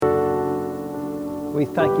We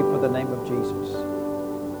thank you for the name of Jesus.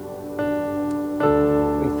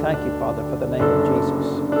 We thank you, Father, for the name of Jesus.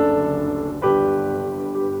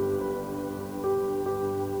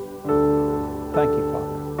 Thank you,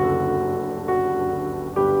 Father.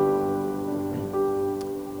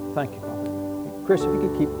 Thank you, Father. Chris, if you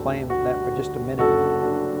could keep playing that for just a minute.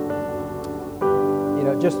 You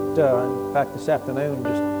know, just in fact, this afternoon,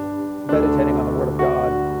 just meditating on the Word of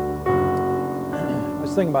God. I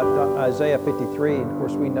was thinking about Isaiah 53, and of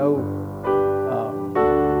course we know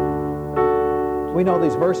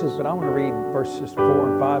these verses, but I want to read verses 4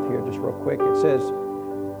 and 5 here just real quick. It says,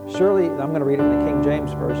 surely, I'm going to read it in the King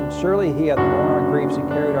James Version, surely he hath borne our griefs and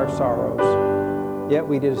carried our sorrows, yet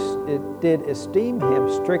we did esteem him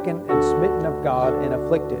stricken and smitten of God and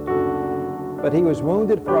afflicted. But he was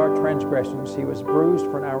wounded for our transgressions, he was bruised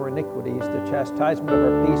for our iniquities, the chastisement of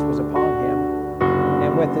our peace was upon him,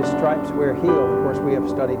 and with his stripes we are healed. Of course, we have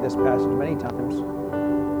studied this passage many times.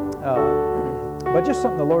 But just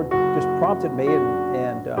something the Lord just prompted me,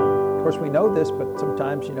 and of course we know this, but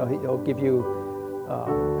sometimes, you know, He'll give you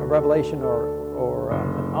a revelation or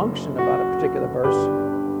an unction about a particular verse.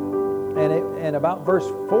 And about verse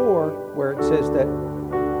 4, where it says that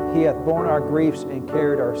he hath borne our griefs and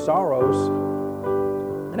carried our sorrows,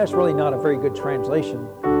 and that's really not a very good translation.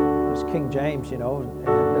 It's King James, you know,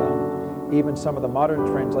 and even some of the modern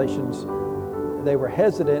translations, they were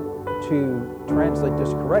hesitant to translate this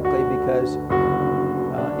correctly because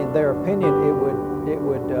in their opinion it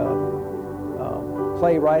would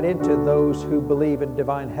play right into those who believe in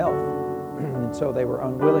divine health. And so they were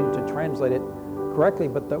unwilling to translate it correctly.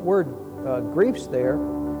 But the word griefs there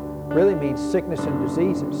really means sickness and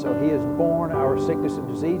diseases. So he has borne our sickness and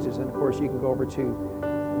diseases. And of course you can go over to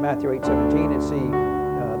Matthew 8:17 and see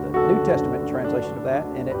the New Testament translation of that,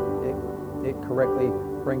 and it correctly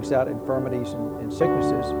brings out infirmities and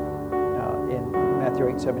sicknesses in Matthew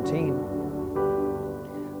 8:17.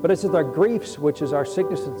 But it says our griefs, which is our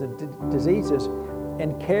sicknesses and diseases,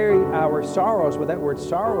 and carry our sorrows. Well, that word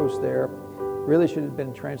sorrows there really should have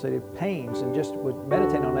been translated pains. And just with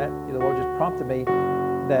meditating on that, the Lord just prompted me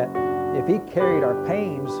that if he carried our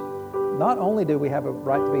pains, not only do we have a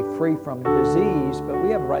right to be free from disease, but we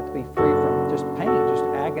have a right to be free from just pain, just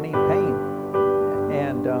agony and pain.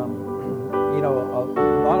 And, you know,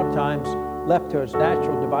 a lot of times left to its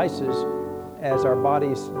natural devices, as our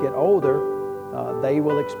bodies get older, they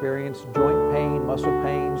will experience joint pain, muscle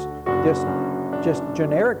pains, just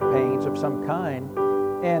generic pains of some kind.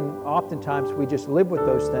 And oftentimes we just live with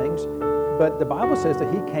those things. But the Bible says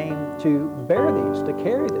that he came to bear these, to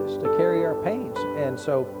carry our pains. And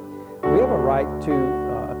so we have a right to,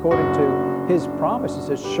 according to his promise, it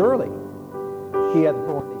says, surely he hath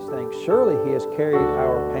borne these things. Surely he has carried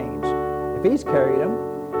our pains. If he's carried them,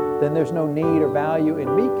 then there's no need or value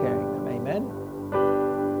in me carrying them. Amen?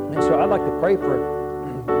 And so I'd like to pray for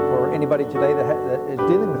anybody today that is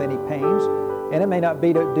dealing with any pains. And it may not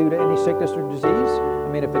be due to any sickness or disease. I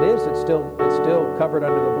mean, if it is, it's still covered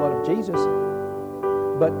under the blood of Jesus.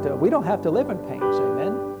 But we don't have to live in pains.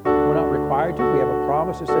 Amen? We're not required to. We have a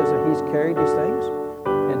promise that says that he's carried these things.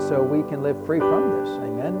 And so we can live free from this.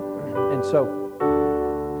 Amen? And so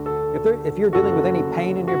if you're dealing with any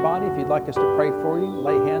pain in your body, if you'd like us to pray for you,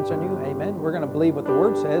 lay hands on you, amen, we're going to believe what the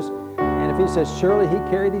Word says. And if he says, surely he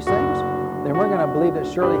carried these things, then we're going to believe that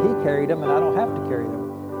surely he carried them and I don't have to carry them.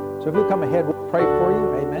 So if you come ahead, we'll pray for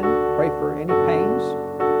you, amen. Pray for any pains.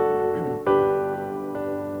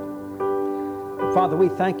 Father, we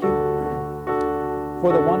thank you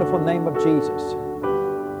for the wonderful name of Jesus.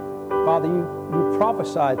 Father, you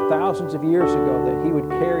prophesied thousands of years ago that he would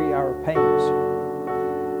carry our pains.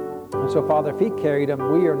 And so, Father, if he carried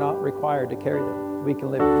them, we are not required to carry them. We can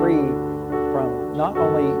live free from not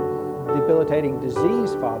only debilitating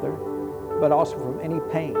disease, Father, but also from any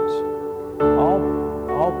pains.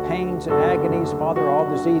 All pains and agonies, Father, all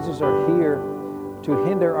diseases are here to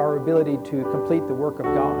hinder our ability to complete the work of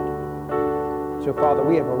God. So, Father,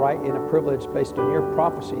 we have a right and a privilege based on your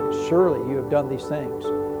prophecy that surely you have done these things.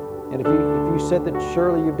 And if you said that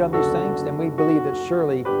surely you've done these things, then we believe that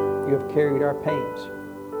surely you have carried our pains.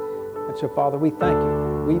 And so, Father, we thank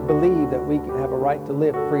you. We believe that we have a right to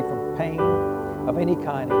live free from pain of any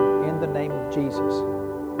kind in the name of Jesus.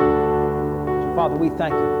 So, Father, we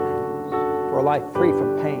thank you for a life free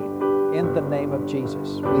from pain in the name of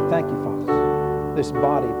Jesus. We thank you, Father. This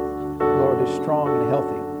body, Lord, is strong and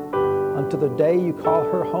healthy. Until the day you call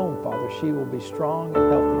her home, Father, she will be strong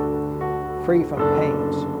and healthy, free from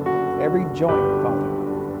pains. Every joint, Father,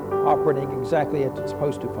 operating exactly as it's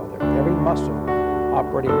supposed to, Father. Every muscle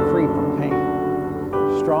operating free from pain,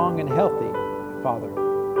 strong and healthy, Father.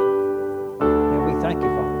 And we thank you,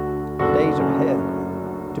 Father. The days are ahead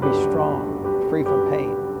to be strong, free from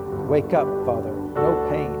pain. Wake up, Father, no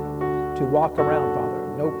pain. To walk around,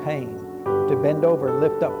 Father, no pain. To bend over and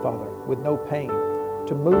lift up, Father, with no pain.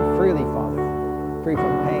 To move freely, Father, free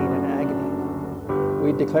from pain and agony.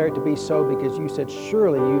 We declare it to be so because you said,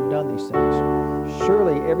 surely you've done these things.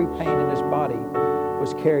 Surely every pain in his body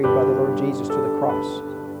was carried by the Lord Jesus to the cross.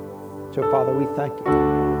 So, Father, we thank you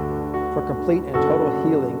for complete and total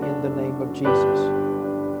healing in the name of Jesus.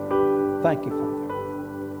 Thank you, Father.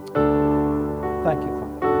 Thank you, Father.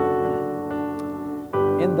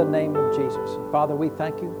 In the name of Jesus. Father, we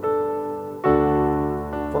thank you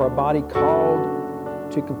for a body called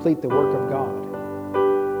to complete the work of God.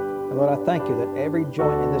 And Lord, I thank you that every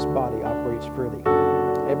joint in this body operates freely.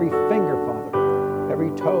 Every finger, Father,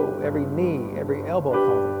 every toe, every knee, every elbow,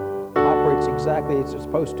 Father, operates exactly as it's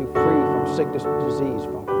supposed to, free from sickness and disease,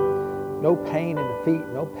 Father. No pain in the feet,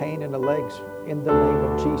 no pain in the legs, in the name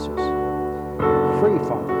of Jesus. Free,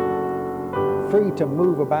 Father. Free to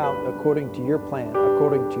move about according to your plan,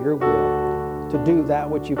 according to your will, to do that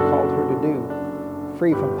which you've called her to do.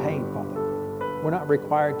 Free from pain, Father. We're not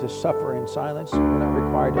required to suffer in silence. We're not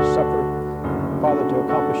required to suffer, Father, to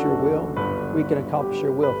accomplish your will. We can accomplish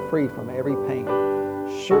your will free from every pain.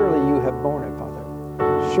 Surely you have borne it, Father.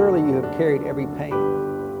 Surely you have carried every pain.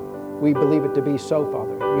 We believe it to be so,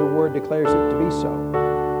 Father. Your word declares it to be so.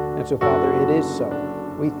 And so, Father, it is so.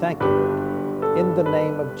 We thank you, Lord, in the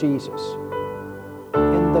name of Jesus.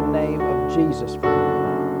 In the name of Jesus,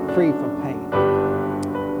 Father, free from pain.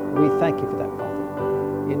 We thank you for that,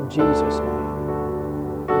 Father. In Jesus' name.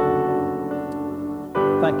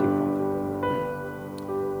 Thank you, Father.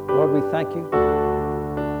 Lord, we thank you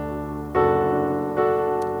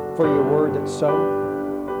for your word that's so.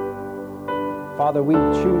 Father, we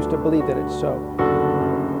choose to believe that it's so.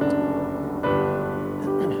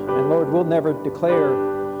 And Lord, we'll never declare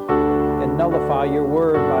and nullify your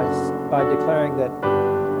word by declaring that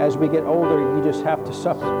as we get older, you just have to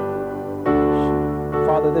suffer.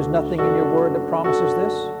 Father, there's nothing in your word that promises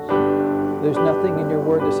this. There's nothing in your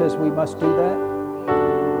word that says we must do that.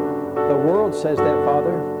 The world says that,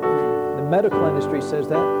 Father. The medical industry says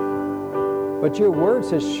that. But your word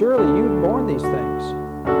says, surely you've borne these things.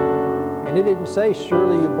 And it didn't say,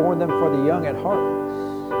 surely you borne them for the young at heart.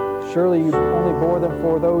 Surely you only bore them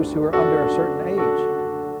for those who are under a certain age.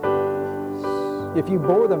 If you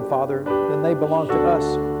bore them, Father, then they belong to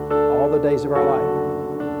us all the days of our life.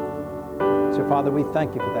 So, Father, we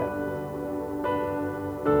thank you for that.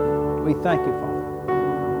 We thank you, Father,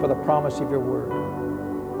 for the promise of your word.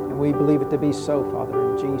 And we believe it to be so,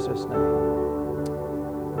 Father, in Jesus' name.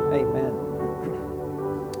 Amen.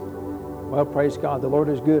 Well, praise God. The Lord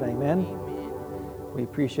is good. Amen. We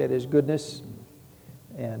appreciate his goodness.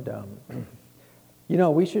 And, you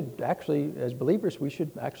know, we should actually, as believers, we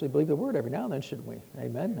should actually believe the word every now and then, shouldn't we?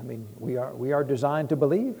 Amen. I mean, we are designed to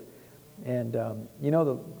believe. And, you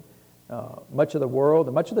know, much of the world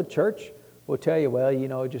and much of the church will tell you, well, you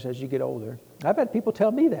know, just as you get older. I've had people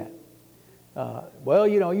tell me that. Well,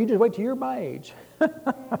 you know, you just wait till you're my age.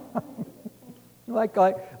 like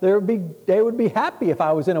they would be happy if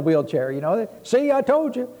I was in a wheelchair, you know. See, I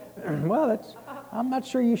told you. Well, I'm not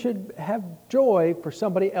sure you should have joy for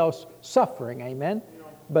somebody else suffering, amen?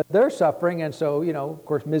 But they're suffering, and so, you know, of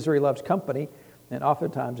course, misery loves company. And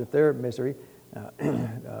oftentimes, if they're in misery,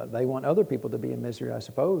 they want other people to be in misery, I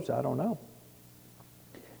suppose. I don't know.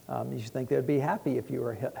 You should think they'd be happy if you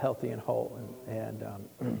were healthy and whole.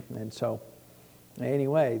 And so,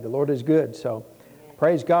 anyway, the Lord is good. So,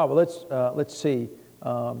 praise God. Well, let's see.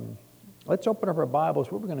 Let's open up our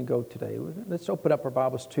Bibles. Where we're going to go today? Let's open up our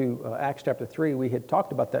Bibles to Acts chapter 3. We had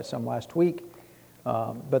talked about that some last week,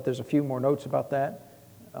 but there's a few more notes about that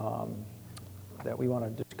that we want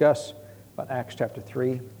to discuss about Acts chapter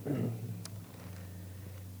 3.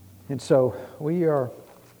 And so we're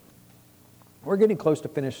getting close to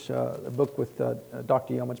finish the book with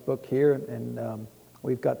Dr. Yeoman's book here, and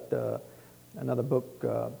we've got another book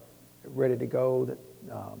ready to go that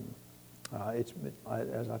it's,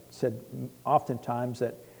 as I've said oftentimes,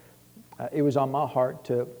 that it was on my heart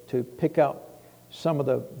to pick out some of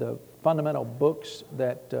the fundamental books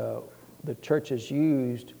that the church has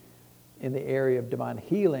used in the area of divine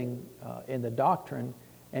healing in the doctrine,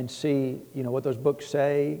 and see, you know, what those books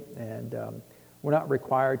say. And we're not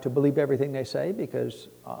required to believe everything they say, because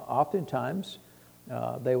oftentimes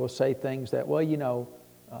they will say things that, well, you know,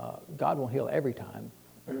 God won't heal every time.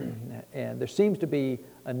 And there seems to be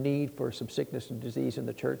a need for some sickness and disease in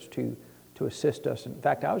the church to assist us. In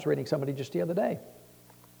fact, I was reading somebody just the other day.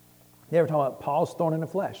 They were talking about Paul's thorn in the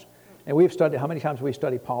flesh. And we've studied, how many times have we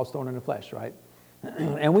studied Paul's thorn in the flesh, right?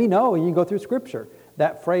 And we know, you can go through Scripture,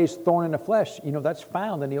 that phrase, thorn in the flesh, that's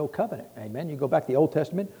found in the Old Covenant. Amen. You go back to the Old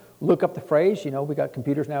Testament, look up the phrase. We got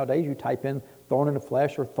computers nowadays. You type in thorn in the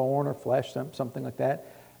flesh or thorn or flesh, something like that.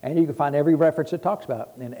 And you can find every reference it talks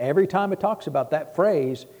about. And every time it talks about that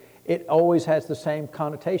phrase, it always has the same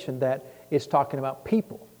connotation that it's talking about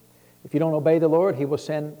people. If you don't obey the Lord, He will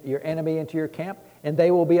send your enemy into your camp, and they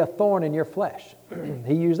will be a thorn in your flesh.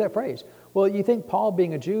 He used that phrase. Well, you think Paul,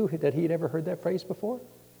 being a Jew, that he had ever heard that phrase before?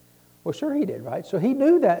 Well, sure he did, right? So he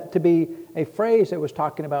knew that to be a phrase that was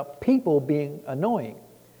talking about people being annoying.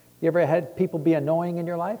 You ever had people be annoying in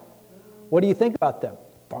your life? What do you think about them?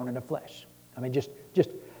 Thorn in the flesh. I mean, just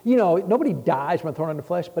nobody dies from a thorn in the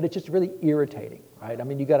flesh, but it's just really irritating, right? I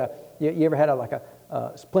mean, you ever had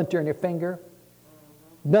a splinter in your finger?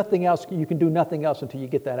 Nothing else, you can do nothing else until you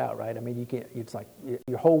get that out, right? I mean, you can't. It's like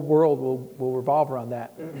your whole world will revolve around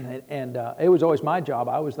that. And it was always my job.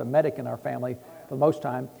 I was the medic in our family for the most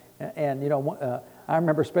time. And I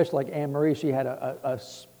remember especially like Anne Marie, she had a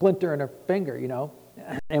splinter in her finger,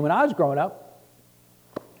 And when I was growing up,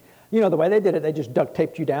 the way they did it, they just duct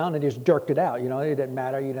taped you down and just jerked it out. It didn't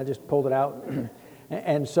matter. Just pulled it out.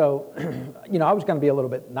 And so, I was going to be a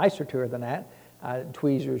little bit nicer to her than that.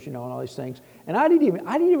 Tweezers, and all these things. And I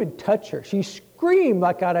didn't even touch her. She screamed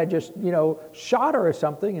like I'd just, shot her or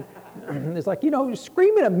something. And it's like,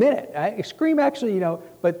 scream in a minute. Scream actually,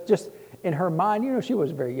 but just in her mind, she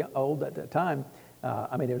was very old at that time.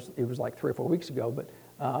 I mean, it was like 3 or 4 weeks ago,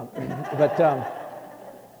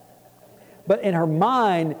 but in her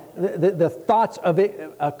mind, the thoughts of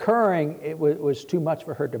it occurring, it was too much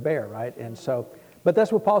for her to bear, right? And so, but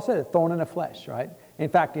that's what Paul said, a thorn in the flesh, right? In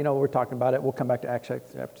fact, we're talking about it. We'll come back to Acts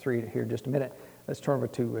chapter 3 here in just a minute. Let's turn over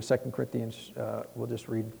to 2 Corinthians. We'll just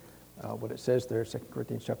read what it says there, 2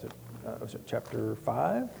 Corinthians chapter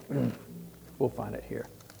 5? We'll find it here.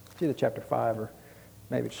 It's either chapter 5 or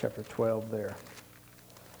maybe it's chapter 12 there.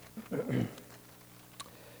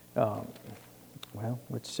 Well,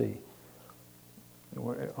 let's see.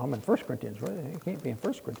 I'm in 1 Corinthians, right? It can't be in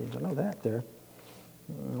 1 Corinthians. I know that there.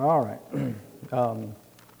 All right.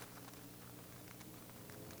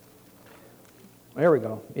 There we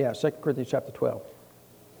go. Yeah, 2 Corinthians chapter 12.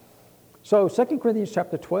 So 2 Corinthians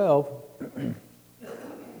chapter 12,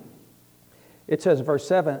 it says in verse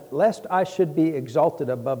 7, lest I should be exalted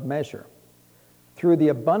above measure. Through the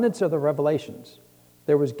abundance of the revelations,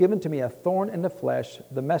 there was given to me a thorn in the flesh,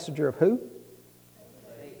 the messenger of who?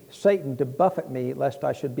 Satan, to buffet me, lest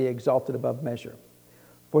I should be exalted above measure.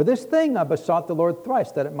 For this thing I besought the Lord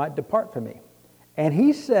thrice, that it might depart from me. And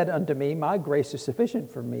He said unto me, my grace is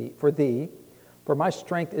sufficient for thee, for my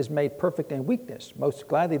strength is made perfect in weakness. Most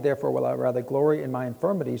gladly, therefore, will I rather glory in my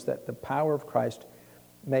infirmities, that the power of Christ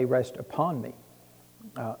may rest upon me.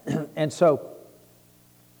 And so,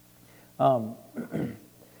 Paul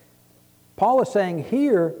is saying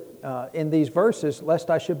here in these verses, lest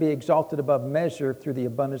I should be exalted above measure through the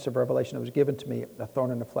abundance of revelation that was given to me, a thorn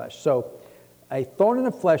in the flesh. So, a thorn in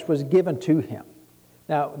the flesh was given to him.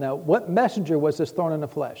 Now, what messenger was this thorn in the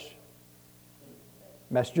flesh?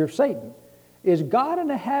 Messenger of Satan. Is God in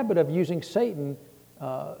the habit of using Satan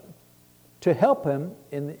to help him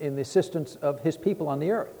in the assistance of His people on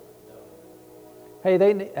the earth? Hey,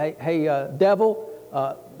 devil,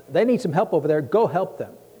 they need some help over there. Go help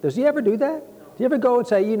them. Does He ever do that? Do you ever go and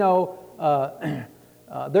say,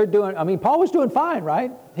 they're doing? I mean, Paul was doing fine,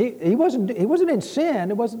 right? He wasn't in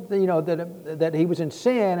sin. It wasn't that he was in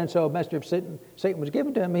sin, and so a messenger of Satan was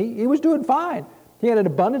given to him. He was doing fine. He had an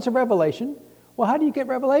abundance of revelation. Well, how do you get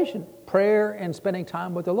revelation? Prayer and spending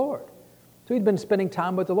time with the Lord. So he'd been spending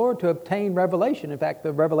time with the Lord to obtain revelation. In fact,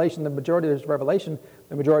 the majority of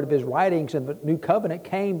his writings in the New Covenant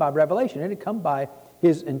came by revelation. It didn't come by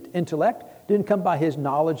his intellect. It didn't come by his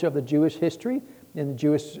knowledge of the Jewish history and the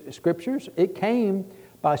Jewish scriptures. It came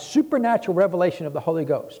by supernatural revelation of the Holy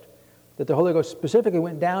Ghost. That the Holy Ghost specifically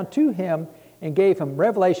went down to him and gave him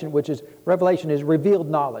revelation, revelation is revealed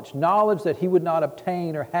knowledge. Knowledge that he would not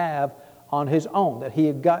obtain or have on his own, that he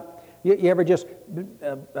had got. You ever just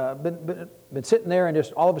been sitting there and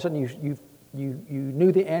just all of a sudden you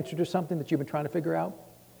knew the answer to something that you've been trying to figure out?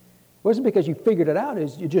 It wasn't because you figured it out,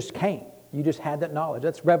 you just came. You just had that knowledge.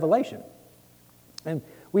 That's revelation. And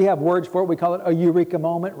we have words for it. We call it a eureka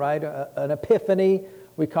moment, right? An epiphany.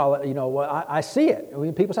 We call it, I see it.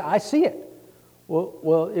 When people say, I see it.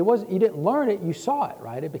 Well, it wasn't. You didn't learn it. You saw it,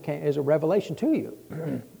 right? It became as a revelation to you.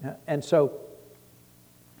 And so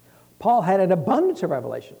Paul had an abundance of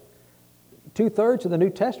revelation. 2/3 of the New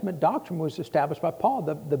Testament doctrine was established by Paul.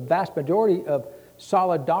 The vast majority of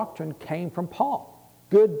solid doctrine came from Paul.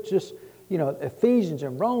 Good, just, Ephesians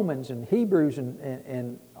and Romans and Hebrews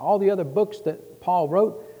and all the other books that Paul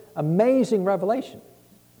wrote, amazing revelation.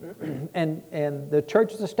 And the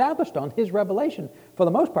church is established on his revelation for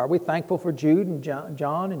the most part. We're thankful for Jude and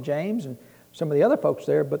John and James and some of the other folks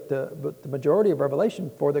there, but the majority of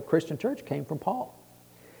revelation for the Christian church came from Paul.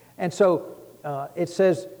 And so it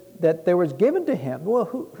says that there was given to him. Well,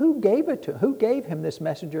 who gave it to him? Who gave him this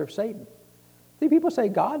messenger of Satan? See, people say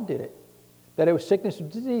God did it, that it was sickness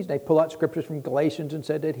and disease. They pull out scriptures from Galatians and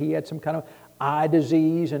said that he had some kind of eye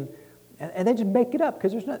disease, and they just make it up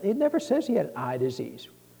because it never says he had an eye disease.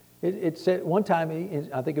 It said one time,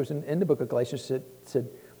 I think it was in the book of Galatians, it said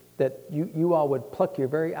that you all would pluck your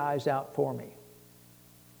very eyes out for me.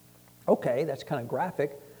 Okay, that's kind of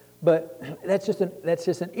graphic, but that's just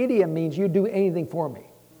an idiom, means you do anything for me.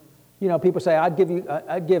 You know, people say, I'd give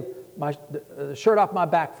the shirt off my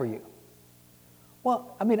back for you.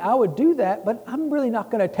 Well, I mean, I would do that, but I'm really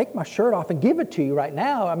not going to take my shirt off and give it to you right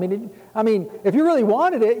now. I mean, if you really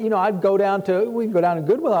wanted it, we can go down to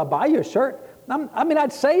Goodwill, I'll buy you a shirt.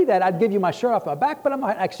 I'd say that I'd give you my shirt off my back, but I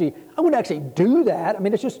wouldn't actually do that. I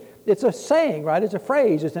mean, it's a saying, right? It's a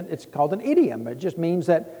phrase. It's called an idiom. It just means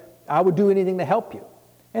that I would do anything to help you.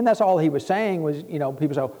 And that's all he was saying was,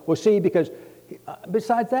 people say, well, see, because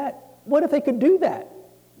besides that, what if they could do that?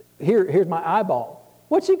 Here's my eyeball.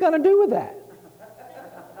 What's he going to do with that?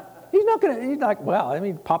 He's like,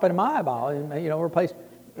 well, pop it in my eyeball and, replace.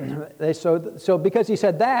 So because he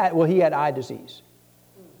said that, well, he had eye disease.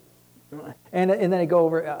 And then they go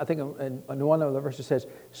over, I think in one of the verses says,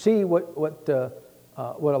 see what a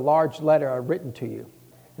large letter are written to you.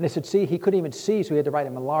 And they said, see, he couldn't even see, so he had to write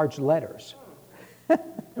them in large letters. It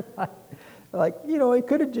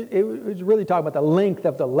was really talking about the length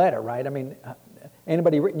of the letter, right? I mean,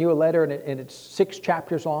 anybody written you a letter and it's 6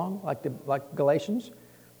 chapters long, like Galatians?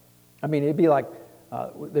 I mean, it'd be like,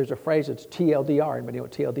 there's a phrase, it's TLDR. Anybody know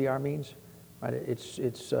what TLDR means? Right? It's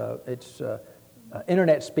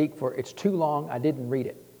internet speak for it's too long, I didn't read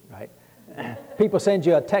it, right? People send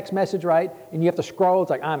you a text message, right? And you have to scroll. It's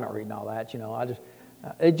like, I'm not reading all that,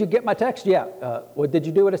 did you get my text? Yeah. What did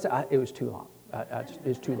you do it? It was too long. It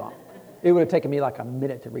was too long. It would have taken me like a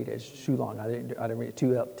minute to read it. It's too long. I didn't read it.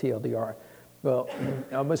 TLDR. Well,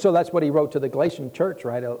 so that's what he wrote to the Galatian church,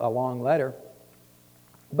 right? A long letter.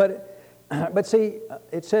 But see,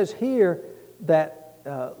 it says here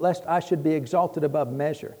that lest I should be exalted above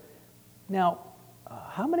measure. Now,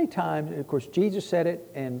 how many times, of course, Jesus said it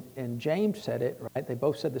and James said it, right? They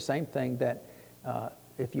both said the same thing, that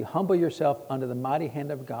if you humble yourself under the mighty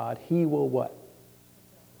hand of God, he will what?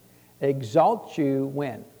 Exalt you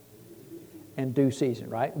when? In due season,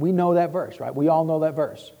 right? We know that verse, right? We all know that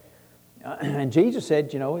verse. And Jesus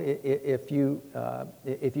said, if you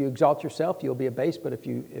exalt yourself, you'll be abased. But if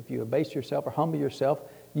you abase yourself or humble yourself,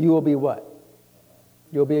 you will be what?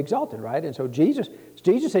 You'll be exalted, right? And so Jesus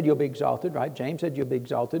said you'll be exalted, right? James said you'll be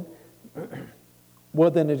exalted.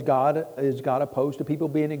 Well, then is God opposed to people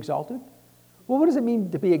being exalted? Well, what does it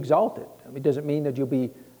mean to be exalted? I mean, does it mean that you'll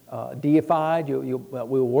be deified?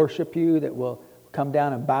 We'll worship you, that we'll come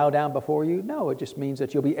down and bow down before you? No, it just means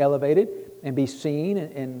that you'll be elevated and be seen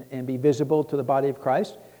and be visible to the body of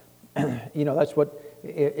Christ. That's what,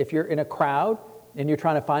 if you're in a crowd and you're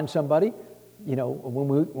trying to find somebody,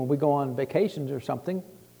 when we go on vacations or something,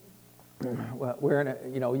 we're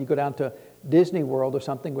in you go down to Disney World or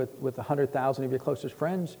something with 100,000 of your closest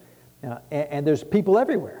friends, and there's people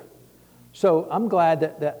everywhere. So I'm glad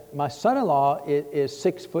that my son-in-law is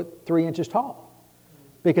 6'3" tall,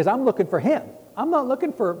 because I'm looking for him. I'm not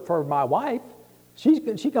looking for my wife. She's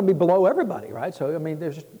going to be below everybody, right? So I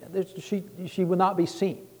mean, she will not be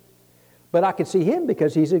seen. But I can see him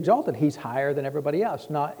because he's exalted. He's higher than everybody else,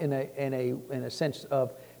 not in a sense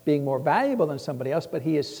of being more valuable than somebody else, but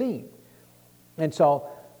he is seen. And so,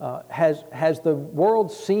 has the world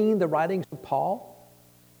seen the writings of Paul?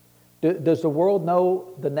 Does the world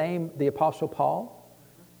know the name, the Apostle Paul?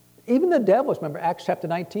 Even the devils, remember Acts chapter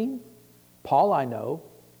 19? Paul I know,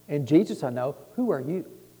 and Jesus I know. Who are you?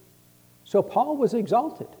 So Paul was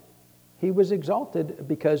exalted. He was exalted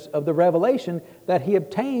because of the revelation that he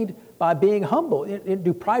obtained by being humble.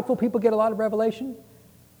 Do prideful people get a lot of revelation?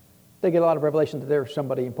 They get a lot of revelation that they're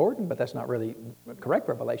somebody important, but that's not really correct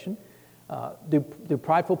revelation. Do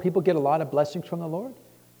prideful people get a lot of blessings from the Lord?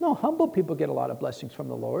 No, humble people get a lot of blessings from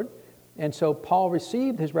the Lord. And so Paul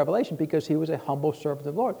received his revelation because he was a humble servant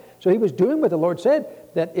of the Lord. So he was doing what the Lord said,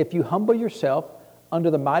 that if you humble yourself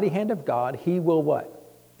under the mighty hand of God, he will what?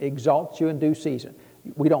 Exalt you in due season.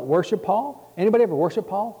 We don't worship Paul. Anybody ever worship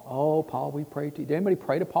Paul? Oh, Paul, we pray to you. Did anybody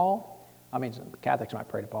pray to Paul? I mean, some Catholics might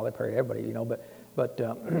pray to Paul. They pray to everybody, but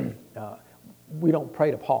we don't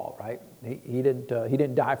pray to Paul, right? He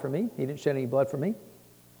didn't die for me. He didn't shed any blood for me.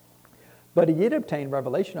 But he did obtain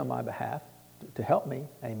revelation on my behalf. to help me.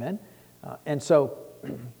 Amen. And so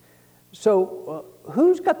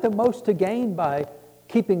who's got the most to gain by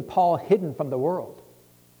keeping Paul hidden from the world?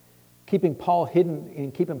 Keeping Paul hidden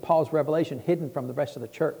and keeping Paul's revelation hidden from the rest of the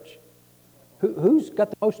church? Who's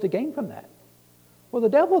got the most to gain from that? Well, the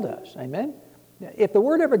devil does. Amen. If the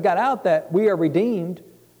word ever got out that we are redeemed,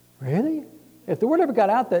 really? If the word ever got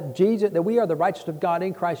out that we are the righteousness of God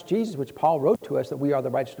in Christ Jesus, which Paul wrote to us, that we are the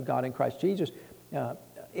righteousness of God in Christ Jesus,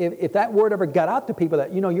 if that word ever got out to people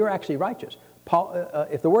that, you're actually righteous.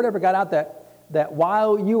 If the word ever got out that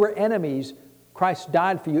while you were enemies, Christ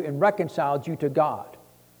died for you and reconciled you to God.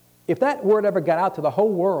 If that word ever got out to the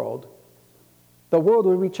whole world, the world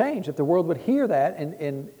would be changed. If the world would hear that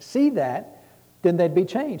and see that, then they'd be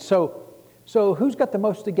changed. So who's got the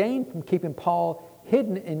most to gain from keeping Paul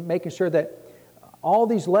hidden and making sure that all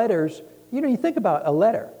these letters, you think about a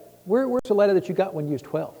letter. Where's the letter that you got when you was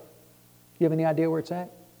 12? You have any idea where it's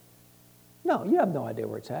at? No, you have no idea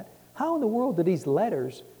where it's at. How in the world did these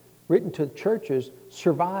letters written to churches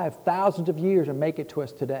survive thousands of years and make it to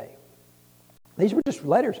us today? These were just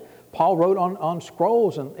letters Paul wrote on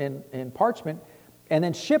scrolls and parchment and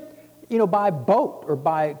then shipped, by boat or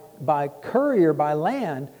by courier, by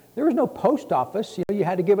land. There was no post office. You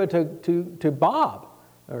had to give it to Bob.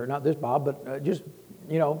 Or not this Bob, but just,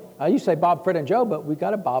 I used to say Bob, Fred, and Joe, but we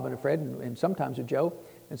got a Bob and a Fred and sometimes a Joe.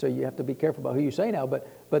 And so you have to be careful about who you say now.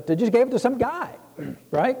 But they just gave it to some guy,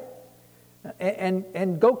 right?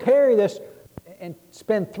 And go carry this and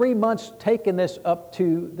spend 3 months taking this up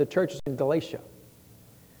to the churches in Galatia.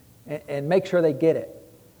 And make sure they get it.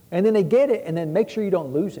 And then they get it, and then make sure you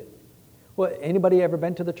don't lose it. Well, anybody ever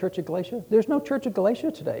been to the church of Galatia? There's no church of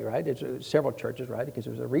Galatia today, right? It's several churches, right? Because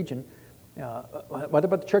there's a region. What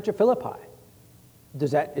about the church of Philippi?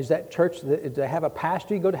 Is that church, do they have a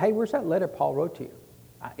pastor you go to, hey, where's that letter Paul wrote to you?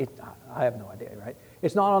 I have no idea, right?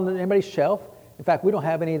 It's not on anybody's shelf. In fact, we don't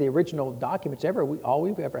have any of the original documents ever. All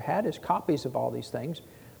we've ever had is copies of all these things.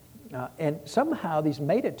 And somehow these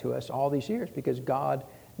made it to us all these years because God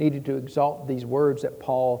needed to exalt these words that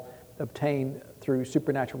Paul obtained through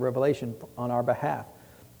supernatural revelation on our behalf.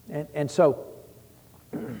 And so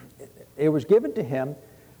it was given to him.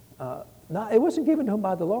 It wasn't given to him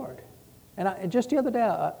by the Lord. And just the other day,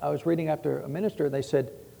 I was reading after a minister, and they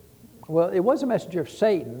said, well, it was a messenger of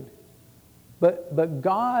Satan, but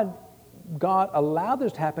God allowed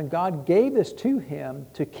this to happen. God gave this to him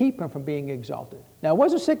to keep him from being exalted. Now, it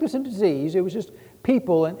wasn't sickness and disease. It was just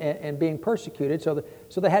people and being persecuted. So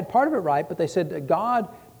they had part of it right, but they said that God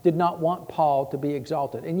did not want Paul to be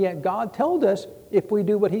exalted. And yet God told us if we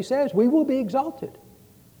do what he says, we will be exalted.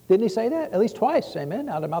 Didn't he say that? At least twice, amen?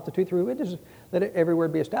 Out of the mouth of 2, 3 witnesses, let every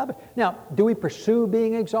word be established. Now, do we pursue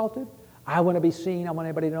being exalted? I want to be seen. I want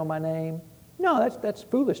everybody to know my name. No, that's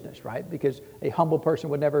foolishness, right? Because a humble person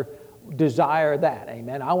would never desire that,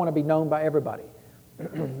 amen? I want to be known by everybody.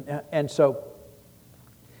 And so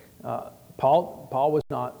Paul was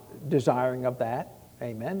not desiring of that,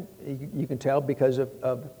 amen? You can tell because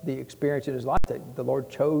of the experience in his life that the Lord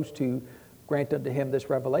chose to grant unto him this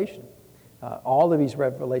revelation. All of these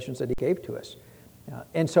revelations that he gave to us.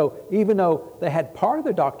 And so even though they had part of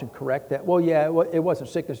their doctrine correct, that, it wasn't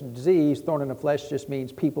sickness and disease, thorn in the flesh just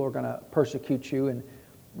means people are going to persecute you. And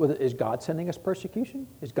is God sending us persecution?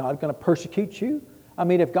 Is God going to persecute you? I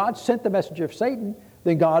mean, if God sent the messenger of Satan,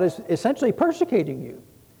 then God is essentially persecuting you.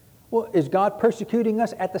 Well, is God persecuting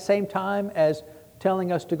us at the same time as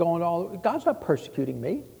telling us to go on all? God's not persecuting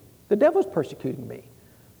me. The devil's persecuting me.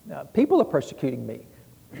 People are persecuting me.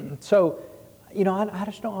 So, I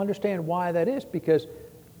just don't understand why that is, because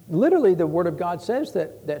literally the Word of God says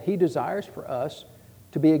that he desires for us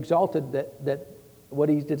to be exalted, that what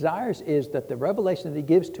he desires is that the revelation that he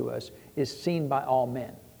gives to us is seen by all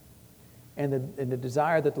men. And the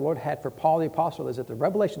desire that the Lord had for Paul the Apostle is that the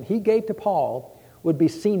revelation he gave to Paul would be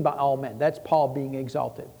seen by all men. That's Paul being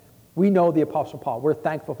exalted. We know the Apostle Paul. We're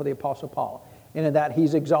thankful for the Apostle Paul. And in that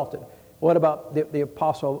he's exalted. What about the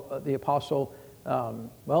Apostle?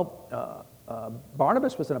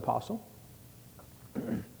 Barnabas was an apostle.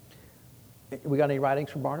 We got any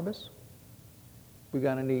writings from Barnabas? We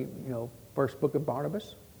got any, first book of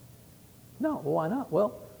Barnabas? No. Well, why not?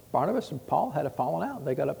 Well, Barnabas and Paul had a falling out.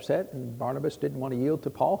 They got upset, and Barnabas didn't want to yield to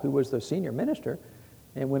Paul, who was the senior minister,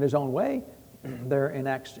 and went his own way. There in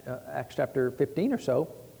Acts chapter 15 or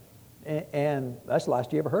so, and that's the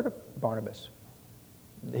last you ever heard of Barnabas.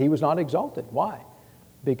 He was not exalted. Why?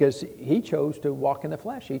 Because he chose to walk in the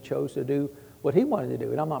flesh. He chose to do what he wanted to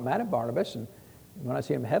do. And I'm not mad at Barnabas. And when I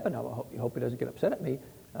see him in heaven, I hope he doesn't get upset at me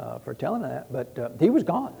for telling him that. But he was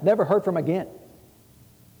gone. Never heard from him again.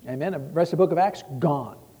 Amen. The rest of the book of Acts,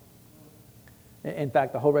 gone. In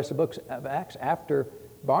fact, the whole rest of the book of Acts after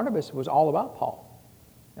Barnabas was all about Paul.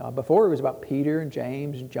 Before it was about Peter and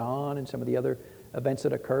James and John and some of the other events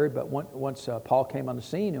that occurred. But once Paul came on the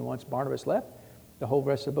scene and once Barnabas left, the whole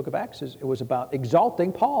rest of the book of Acts it was about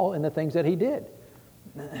exalting Paul and the things that he did.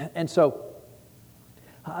 And so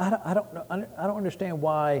I don't understand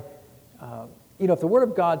why. If the Word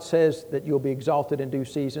of God says that you'll be exalted in due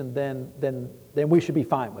season, then we should be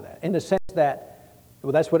fine with that. In the sense that,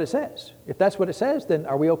 well, that's what it says. If that's what it says, then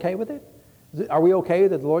are we okay with it? Are we okay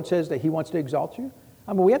that the Lord says that He wants to exalt you?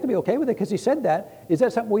 I mean, we have to be okay with it because He said that. Is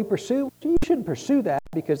that something we pursue? You shouldn't pursue that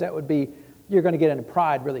because that would be, you're going to get into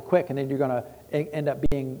pride really quick and then you're going to end up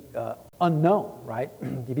being unknown, right?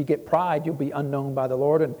 If you get pride, you'll be unknown by the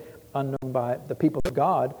Lord and unknown by the people of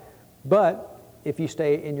God. But if you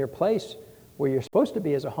stay in your place where you're supposed to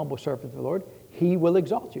be as a humble servant of the Lord, He will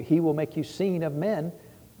exalt you. He will make you seen of men.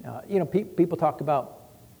 People talk about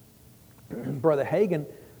Brother Hagin.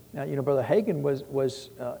 Brother Hagin was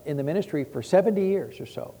in the ministry for 70 years or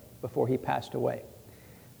so before he passed away.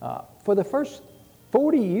 For the first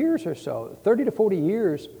 40 years or so, 30 to 40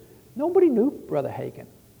 years, nobody knew Brother Hagin.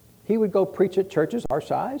 He would go preach at churches our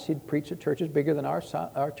size. He'd preach at churches bigger than our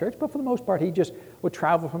church. But for the most part, he just would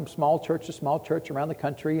travel from small church to small church around the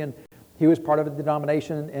country. And he was part of a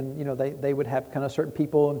denomination. And, they would have kind of certain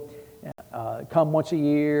people come once a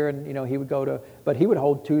year. And, he would go to, but he would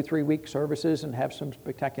hold 2-3 week services and have some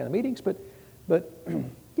spectacular meetings. But for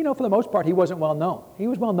the most part, he wasn't well known. He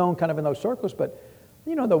was well known kind of in those circles. But,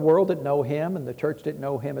 the world didn't know him and the church didn't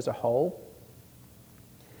know him as a whole.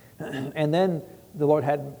 And then the Lord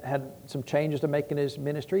had some changes to make in his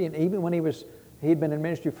ministry. And even when he'd been in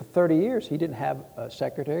ministry for 30 years, he didn't have a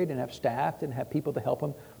secretary, didn't have staff, didn't have people to help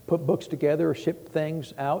him put books together or ship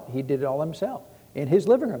things out. He did it all himself. In his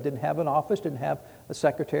living room, didn't have an office, didn't have a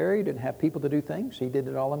secretary, didn't have people to do things. He did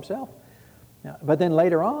it all himself. But then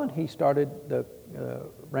later on, he started the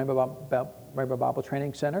Rainbow Bible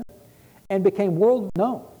Training Center and became world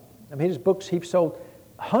known. I mean, his books, he sold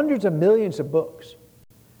hundreds of millions of books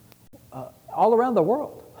all around the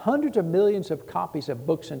world. Hundreds of millions of copies of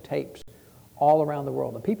books and tapes all around the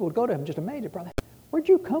world. And people would go to him just amazed, Brother, where'd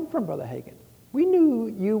you come from, Brother Hagin? We knew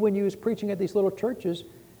you when you was preaching at these little churches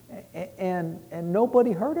and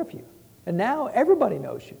nobody heard of you. And now everybody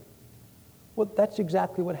knows you. Well, that's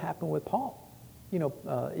exactly what happened with Paul.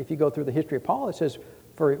 If you go through the history of Paul, it says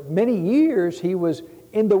for many years he was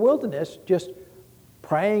in the wilderness just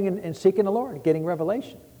praying and seeking the Lord, getting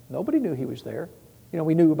revelation. Nobody knew he was there.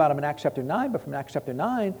 We knew about him in Acts chapter 9, but from Acts chapter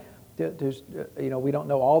 9, there's, we don't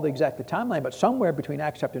know all the exact timeline, but somewhere between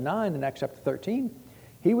Acts chapter 9 and Acts chapter 13,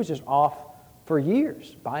 he was just off for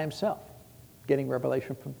years by himself, getting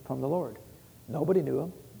revelation from the Lord. Nobody knew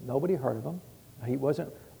him. Nobody heard of him. He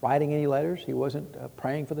wasn't writing any letters. He wasn't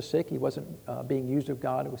praying for the sick. He wasn't being used of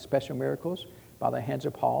God with special miracles by the hands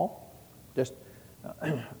of Paul. Just,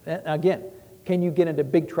 again, can you get into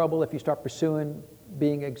big trouble if you start pursuing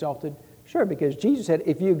being exalted? Sure, because Jesus said,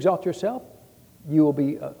 if you exalt yourself, you will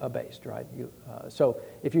be abased, right? So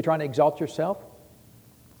if you're trying to exalt yourself,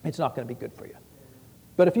 it's not going to be good for you.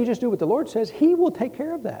 But if you just do what the Lord says, He will take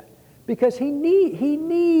care of that. Because He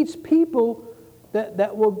needs people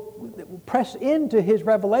that will press into His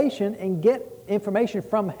revelation and get information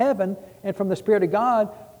from heaven and from the Spirit of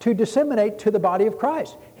God to disseminate to the body of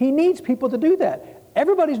Christ. He needs people to do that.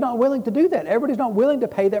 Everybody's not willing to do that. Everybody's not willing to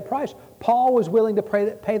pay that price. Paul was willing to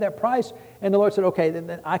pay that price, and the Lord said, okay,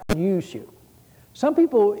 then I can use you. Some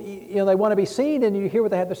people, they want to be seen, and you hear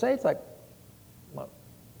what they have to say. It's like, well,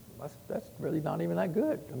 that's really not even that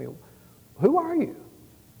good. I mean, who are you?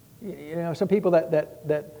 Some people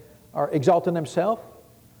that are exalting themselves,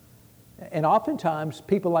 and oftentimes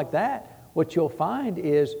people like that, what you'll find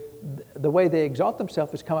is the way they exalt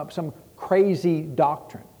themselves is come up with some crazy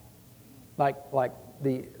doctrine. Like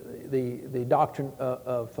the doctrine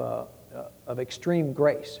of extreme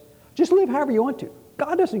grace. Just live however you want to.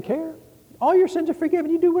 God doesn't care. All your sins are forgiven.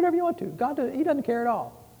 You do whatever you want to. He doesn't care at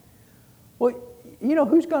all. Well,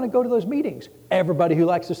 who's going to go to those meetings? Everybody who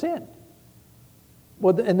likes to sin.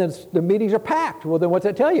 Well, and then the meetings are packed. Well, then what's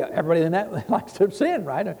that tell you? Everybody in that likes to sin,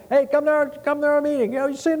 right? Hey, come to our meeting.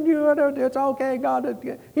 You sin. It's okay.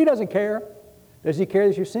 God, He doesn't care. Does He care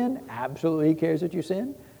that you sin? Absolutely, He cares that you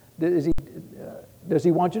sin. Does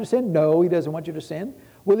He want you to sin? No, He doesn't want you to sin.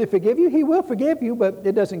 Will He forgive you? He will forgive you, but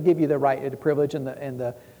it doesn't give you the right, the privilege, and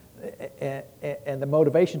the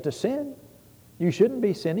motivation to sin. You shouldn't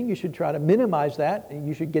be sinning. You should try to minimize that, and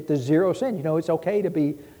you should get to zero sin. It's okay to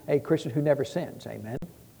be a Christian who never sins. Amen.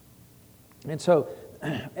 And so,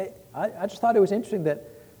 I just thought it was interesting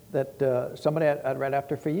that somebody I'd read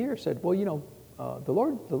after for years said, well, the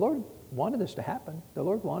Lord wanted this to happen. The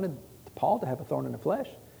Lord wanted Paul to have a thorn in the flesh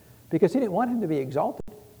because he didn't want him to be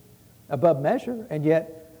exalted above measure. And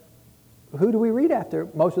yet, who do we read after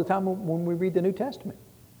most of the time when we read the New Testament?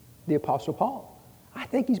 The Apostle Paul. I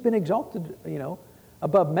think he's been exalted,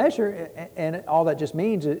 above measure, and all that just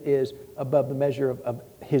means is above the measure of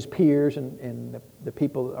his peers and the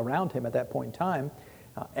people around him at that point in time.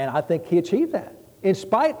 And I think he achieved that in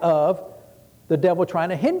spite of the devil trying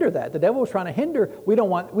to hinder that. The devil was trying to hinder. We don't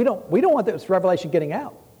want this revelation getting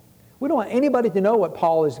out. We don't want anybody to know what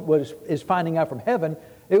Paul is finding out from heaven.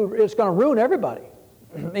 It's going to ruin everybody.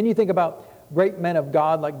 And you think about great men of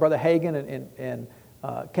God like Brother Hagin and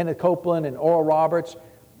Kenneth Copeland and Oral Roberts.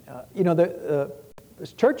 The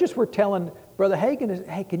churches were telling Brother Hagin,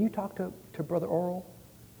 hey, can you talk to Brother Oral?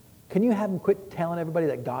 Can you have him quit telling everybody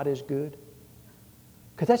that God is good?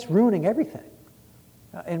 Because that's ruining everything.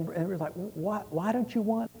 And we're like, why don't you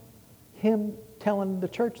want him telling the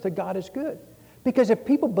church that God is good? Because if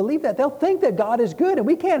people believe that, they'll think that God is good, and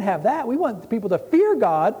we can't have that. We want people to fear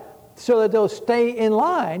God so that they'll stay in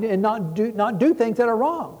line and not do things that are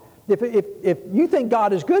wrong. If you think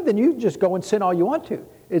God is good, then you just go and sin all you want to.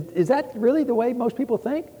 Is that really the way most people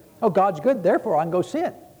think? Oh, God's good, therefore I can go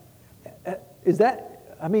sin. Now,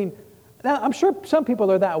 I'm sure some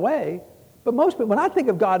people are that way, but most people, when I think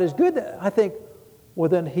of God as good, I think, well,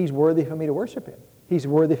 then he's worthy for me to worship him. He's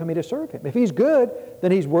worthy for me to serve him. If he's good,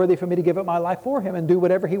 then he's worthy for me to give up my life for him and do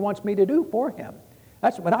whatever he wants me to do for him.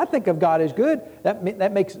 That's when I think of God as good, that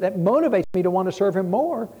motivates me to want to serve him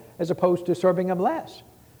more as opposed to serving him less.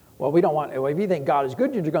 Well, if you think God is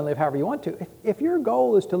good, you're going to live however you want to. If your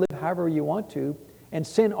goal is to live however you want to and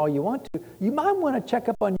sin all you want to, you might want to check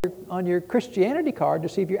up on your Christianity card to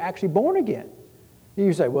see if you're actually born again.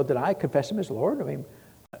 You say, well, did I confess him as Lord? I mean,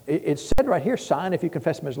 it's said right here, sign if you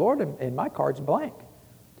confess him as Lord, and my card's blank.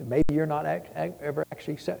 Maybe you're not ever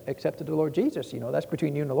actually accepted the Lord Jesus. That's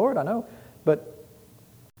between you and the Lord, I know. But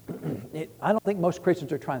I don't think most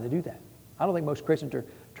Christians are trying to do that. I don't think most Christians are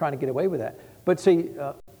trying to get away with that. But see,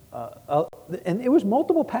 and it was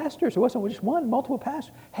multiple pastors. It wasn't just one, multiple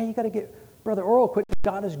pastors. Hey, you got to get Brother Oral quit.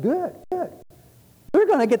 God is good. Good. They're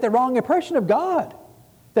going to get the wrong impression of God,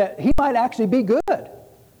 that he might actually be good.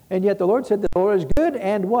 And yet the Lord said that the Lord is good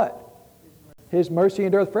and what? His mercy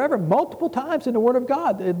endureth forever. Multiple times in the Word of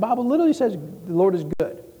God. The Bible literally says the Lord is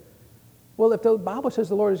good. Well, if the Bible says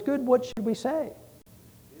the Lord is good, what should we say?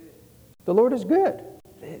 The Lord is good.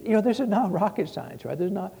 This is not rocket science, right?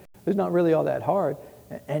 It's not really all that hard.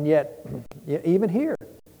 And yet, even here,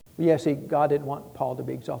 see, God didn't want Paul to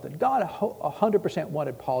be exalted. God 100%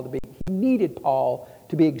 wanted Paul to be. He needed Paul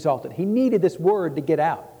to be exalted. He needed this word to get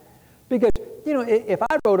out. Because, if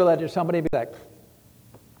I wrote a letter to somebody, it'd be like,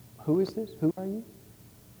 who is this? Who are you?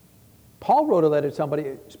 Paul wrote a letter to somebody,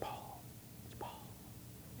 it's Paul. It's Paul.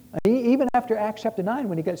 And even after Acts chapter 9,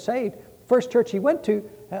 when he got saved, first church he went to,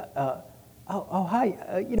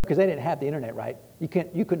 hi, because they didn't have the internet, right? You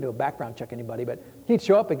couldn't do a background check anybody, but he'd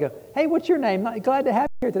show up and go, hey, what's your name? Glad to have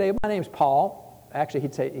you here today. My name's Paul.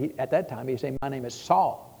 Actually, at that time, he'd say, my name is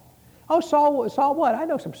Saul. Oh, Saul what? I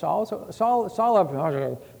know some Sauls. Saul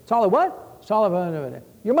of what? Saul of,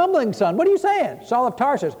 you're mumbling, son. What are you saying? Saul of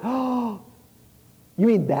Tarsus. Oh, you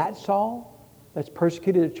mean that Saul that's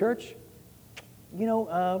persecuted the church? We're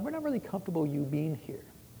not really comfortable you being here.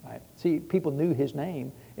 Right? See, people knew his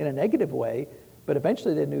name in a negative way, but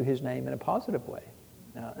eventually they knew his name in a positive way.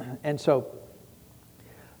 And so,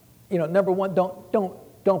 number one,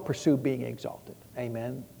 don't pursue being exalted.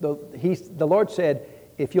 Amen. The Lord said,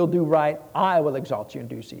 if you'll do right, I will exalt you in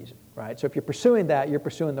due season. Right? So if you're pursuing that, you're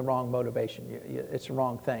pursuing the wrong motivation. It's the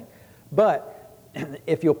wrong thing. But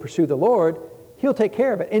if you'll pursue the Lord, he'll take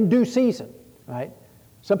care of it in due season. Right?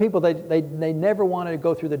 Some people, they never want to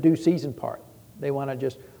go through the due season part. They want to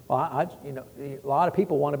just, a lot of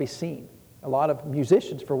people want to be seen. A lot of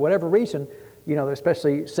musicians, for whatever reason,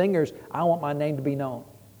 especially singers, I want my name to be known.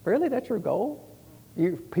 Really? That's your goal?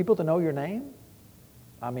 People to know your name?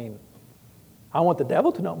 I mean, I want the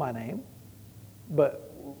devil to know my name. But,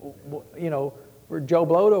 for Joe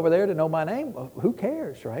Blow over there to know my name, who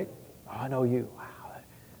cares, right? Oh, I know you. Wow.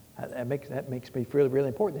 That makes me feel really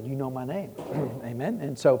important that you know my name. Amen?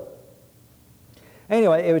 And so,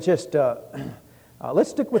 anyway, it was just, let's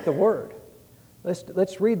stick with the Word.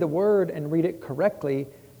 Let's read the Word and read it correctly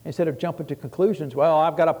instead of jumping to conclusions. Well,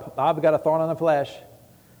 I've got a thorn on the flesh.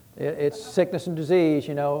 It's sickness and disease,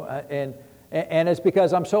 and it's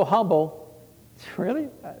because I'm so humble. Really?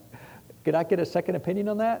 Could I get a second opinion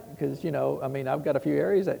on that? Because, I've got a few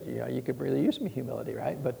areas that, you could really use some humility,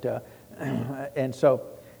 right? But, and so,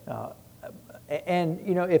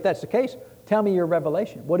 if that's the case, Tell me your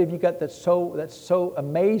revelation. What have you got that's so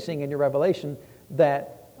amazing in your revelation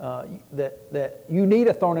that you need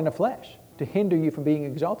a thorn in the flesh to hinder you from being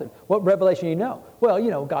exalted? What revelation you know?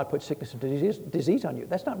 Well, God put sickness and disease on you.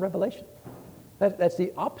 That's not revelation. That's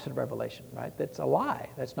the opposite of revelation, right? That's a lie.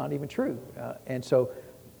 That's not even true. And so,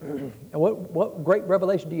 what great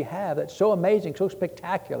revelation do you have that's so amazing, so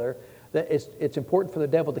spectacular, that it's important for the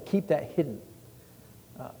devil to keep that hidden?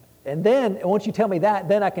 And then, once you tell me that,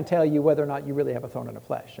 then I can tell you whether or not you really have a thorn in the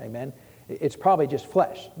flesh. Amen? It's probably just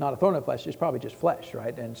flesh, not a thorn in the flesh. It's probably just flesh,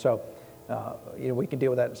 right? And so, we can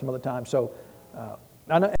deal with that some other time. So,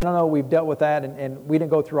 I know we've dealt with that, and we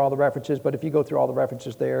didn't go through all the references, but if you go through all the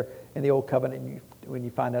references there in the Old Covenant, when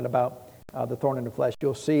you find out about the thorn in the flesh,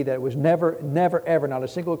 you'll see that it was never, ever, not a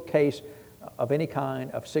single case of any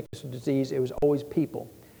kind of sickness or disease. It was always people,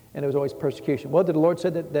 and it was always persecution. Well, did the Lord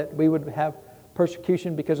say that we would have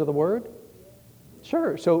persecution because of the Word?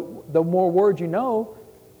 Sure. So the more Word you know,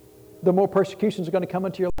 the more persecutions are going to come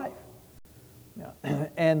into your life. Yeah.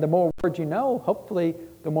 And the more Word you know, hopefully,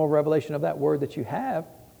 the more revelation of that Word that you have,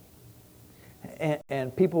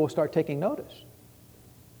 and people will start taking notice.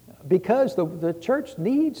 Because the church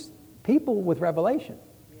needs people with revelation.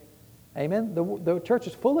 Amen? The church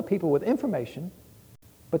is full of people with information,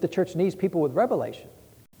 but the church needs people with revelation.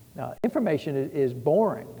 Now, information is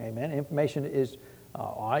boring. Amen? Information is,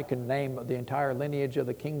 I can name the entire lineage of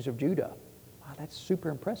the kings of Judah. Wow, that's super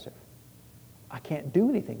impressive. I can't do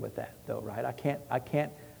anything with that, though, right? I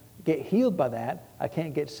can't get healed by that. I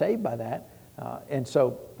can't get saved by that. And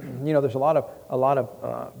so, there's a lot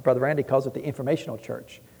of Brother Randy calls it the informational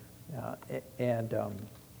church.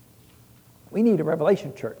 We need a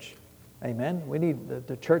revelation church. Amen? We need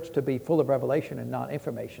the church to be full of revelation and not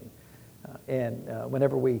information. And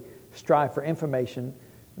whenever we strive for information,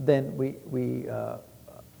 then we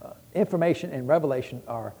information and revelation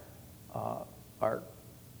are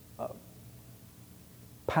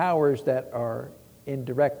powers that are in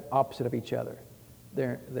direct opposite of each other.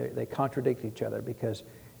 They contradict each other because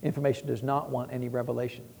information does not want any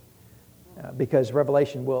revelation. Because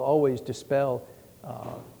revelation will always dispel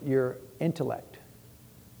your intellect.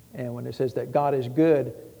 And when it says that God is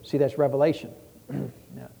good, see, that's revelation.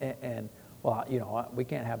 We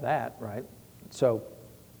can't have that, right? So,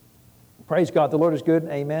 praise God. The Lord is good.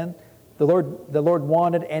 Amen. The Lord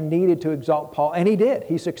wanted and needed to exalt Paul, and He did.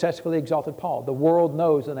 He successfully exalted Paul. The world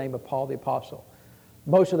knows the name of Paul the Apostle.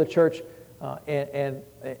 Most of the church, and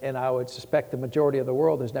I would suspect the majority of the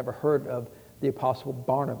world, has never heard of the Apostle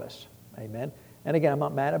Barnabas. Amen. And again, I'm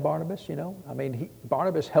not mad at Barnabas.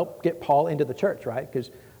 Barnabas helped get Paul into the church, right?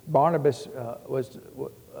 Because Barnabas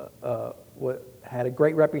had a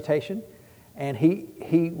great reputation, and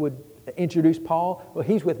he would introduce Paul. Well,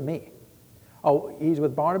 he's with me. Oh, he's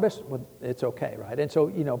with Barnabas? Well, it's okay, right? And so,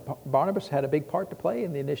 Barnabas had a big part to play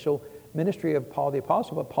in the initial ministry of Paul the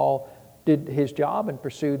Apostle, but Paul did his job and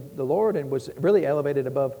pursued the Lord and was really elevated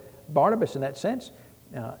above Barnabas in that sense.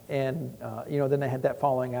 Then they had that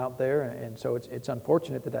falling out there, and so it's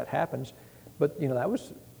unfortunate that happens. But,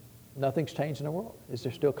 nothing's changed in the world. Is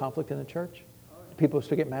there still conflict in the church? Do people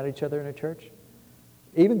still get mad at each other in the church?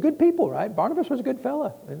 Even good people, right? Barnabas was a good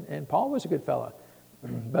fella, and Paul was a good fella.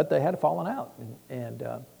 But they had fallen out,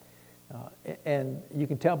 and you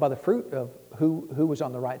can tell by the fruit of who was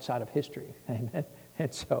on the right side of history. Amen.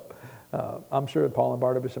 And so I'm sure Paul and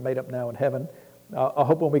Barnabas are made up now in heaven. I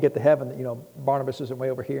hope when we get to heaven, Barnabas isn't way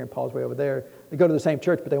over here and Paul's way over there. They go to the same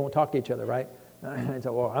church, but they won't talk to each other, right? And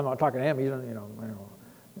so, well, I'm not talking to him.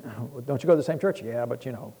 Don't you go to the same church? Yeah, but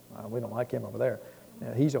we don't like him over there.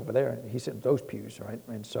 He's over there. He's sitting in those pews, right?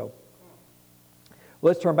 And so.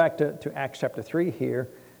 Let's turn back to Acts chapter 3 here.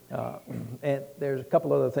 And there's a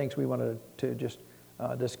couple other things we wanted to just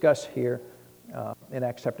discuss here in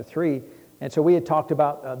Acts chapter 3. And so we had talked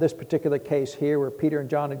about this particular case here where Peter and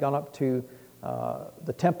John had gone up to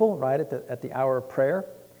the temple, right, at the hour of prayer,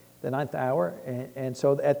 the 9th hour. And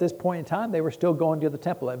so at this point in time, they were still going to the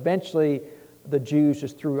temple. Eventually, the Jews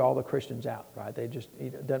just threw all the Christians out, right?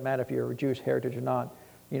 It doesn't matter if you're a Jewish heritage or not.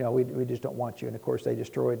 We just don't want you. And of course, they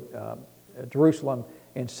destroyed Jerusalem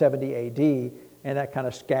in 70 AD, and that kind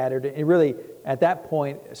of scattered. And really, at that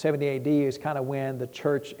point, 70 AD is kind of when the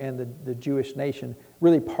church and the Jewish nation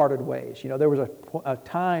really parted ways. There was a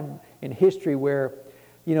time in history where,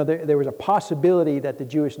 there was a possibility that the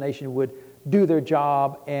Jewish nation would do their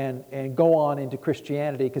job and go on into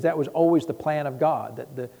Christianity, because that was always the plan of God.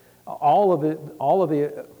 That all of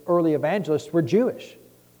the early evangelists were Jewish.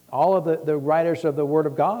 All of the writers of the Word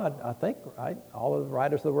of God, I think, right? All of the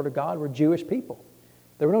writers of the Word of God were Jewish people.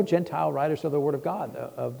 There were no Gentile writers of the Word of God,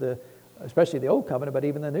 especially the Old Covenant, but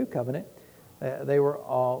even the New Covenant. They were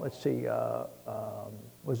all, let's see,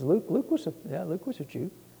 was Luke? Luke was a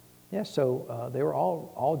Jew. Yeah, so they were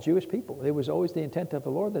all Jewish people. It was always the intent of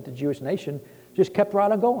the Lord that the Jewish nation just kept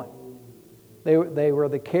right on going. They were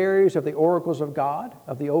the carriers of the oracles of God,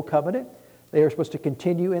 of the Old Covenant. They were supposed to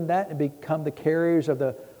continue in that and become the carriers of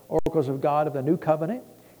the oracles of God of the New Covenant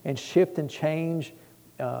and shift and change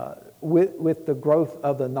with the growth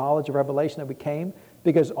of the knowledge of revelation that we came.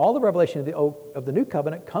 Because all the revelation of the New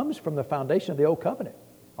Covenant comes from the foundation of the Old Covenant.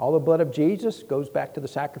 All the blood of Jesus goes back to the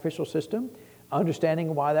sacrificial system.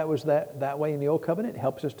 Understanding why that was that way in the Old Covenant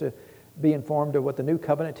helps us to be informed of what the New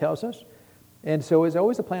Covenant tells us. And so it's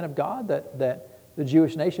always the plan of God that the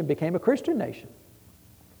Jewish nation became a Christian nation.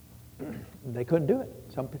 They couldn't do it.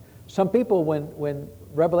 Some people, when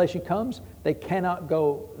revelation comes, they cannot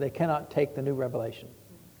take the new revelation.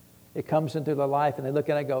 It comes into their life and they look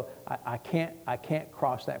at it and go, I can't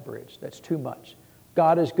cross that bridge. That's too much.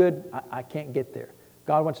 God is good. I can't get there.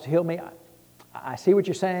 God wants to heal me. I see what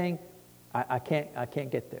you're saying. I can't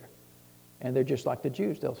get there. And they're just like the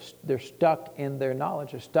Jews. They're stuck in their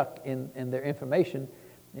knowledge. They're stuck in their information,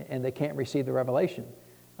 and they can't receive the revelation.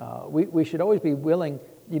 We should always be willing.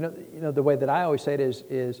 You know the way that I always say it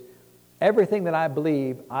is everything that I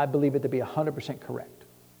believe it to be 100% correct.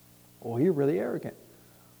 Oh, you're really arrogant.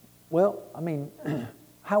 Well, I mean,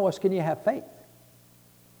 how else can you have faith?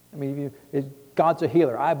 I mean, God's a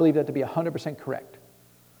healer. I believe that to be 100% correct.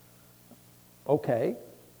 Okay,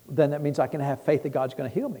 then that means I can have faith that God's going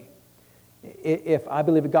to heal me. If I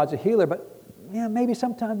believe that God's a healer, but maybe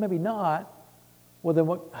sometimes, maybe not, well then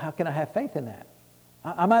how can I have faith in that?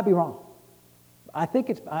 I might be wrong.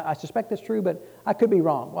 I suspect it's true, but I could be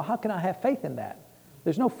wrong. Well, how can I have faith in that?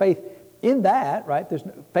 There's no faith in that, right?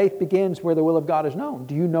 Faith begins where the will of God is known.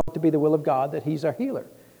 Do you know it to be the will of God that He's our healer?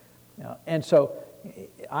 And so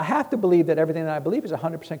I have to believe that everything that I believe is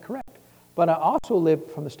 100% correct. But I also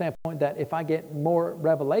live from the standpoint that if I get more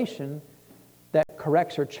revelation that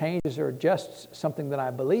corrects or changes or adjusts something that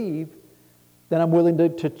I believe, then I'm willing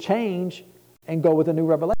to change and go with a new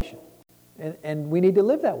revelation. And we need to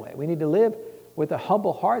live that way. We need to live with a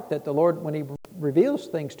humble heart that the Lord, when He reveals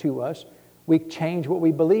things to us, we change what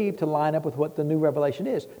we believe to line up with what the new revelation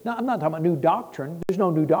is. Now, I'm not talking about new doctrine. There's no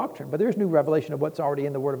new doctrine, but there's new revelation of what's already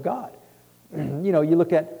in the Word of God. You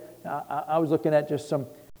look at, I was looking at just some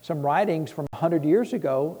writings from 100 years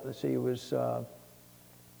ago. Let's see, it was, more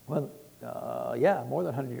than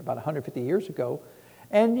 100 years, about 150 years ago.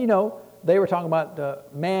 And, they were talking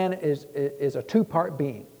about man is a two-part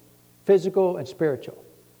being, physical and spiritual.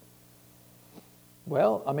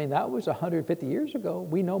 Well, I mean, that was 150 years ago.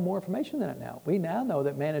 We know more information than that now. We now know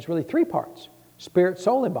that man is really three parts, spirit,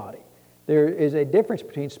 soul, and body. There is a difference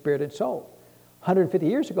between spirit and soul. 150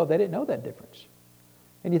 years ago, they didn't know that difference.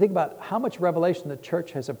 And you think about how much revelation the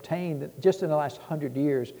church has obtained just in the last 100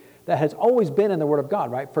 years that has always been in the Word of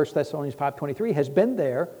God, right? 1 Thessalonians 5:23 has been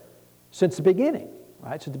there since the beginning,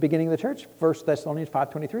 right? Since the beginning of the church. 1 Thessalonians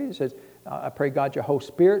 5:23, it says, I pray God your whole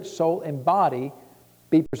spirit, soul, and body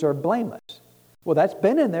be preserved blameless. Well, that's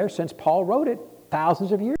been in there since Paul wrote it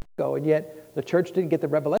thousands of years ago, and yet the church didn't get the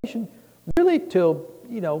revelation really till,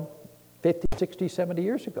 50, 60, 70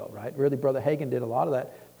 years ago, right? Really, Brother Hagin did a lot of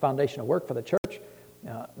that foundational work for the church.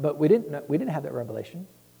 But we didn't have that revelation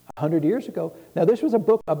 100 years ago. Now, this was a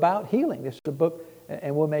book about healing. This is a book,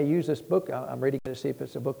 and we may use this book. I'm reading it to see if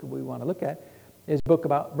it's a book we want to look at. It's a book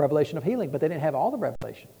about revelation of healing, but they didn't have all the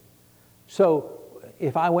revelation. So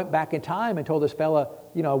if I went back in time and told this fella,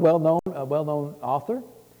 a well-known author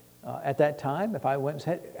at that time, if I went and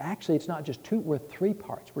said, actually, it's not just two, we're three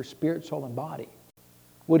parts. We're spirit, soul, and body.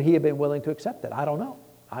 Would he have been willing to accept that? I don't know.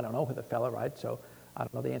 I don't know with the fella, right? So I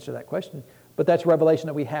don't know the answer to that question. But that's revelation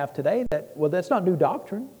that we have today. That's not new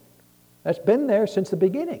doctrine. That's been there since the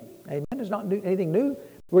beginning. Amen. It's not anything new.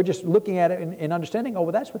 We're just looking at it and understanding,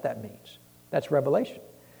 that's what that means. That's revelation.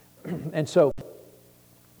 And so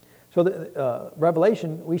the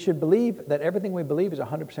revelation, we should believe that everything we believe is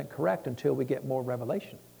 100% correct until we get more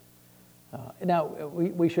revelation. Now,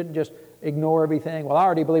 we shouldn't just ignore everything. Well, I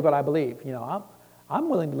already believe what I believe. I'm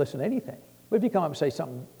willing to listen to anything. But if you come up and say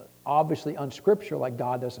something obviously unscriptural, like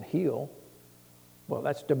God doesn't heal, well,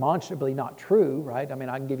 that's demonstrably not true, right? I mean,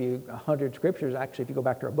 I can give you 100 scriptures. Actually, if you go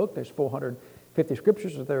back to our book, there's 450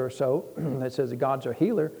 scriptures there or so that says that God's our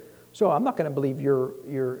healer. So I'm not going to believe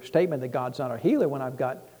your statement that God's not our healer when I've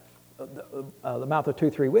got the mouth of 2 or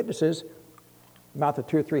 3 witnesses, mouth of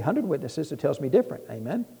 200 or 300 witnesses that tells me different.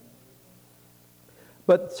 Amen?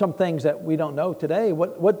 But some things that we don't know today,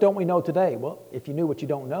 what don't we know today? Well, if you knew what you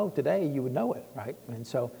don't know today, you would know it, right? And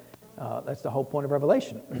so that's the whole point of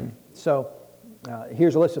revelation. So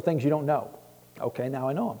here's a list of things you don't know. Okay, now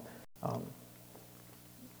I know them.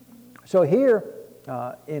 So here,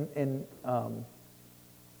 back in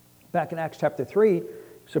Acts chapter 3,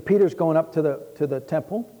 so Peter's going up to the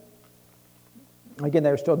temple. Again,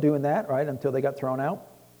 they were still doing that, right, until they got thrown out.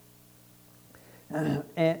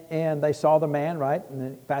 And they saw the man, right, and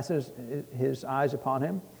then fastened his eyes upon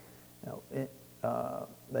him. The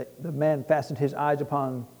man fastened his eyes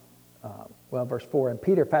upon, verse 4, and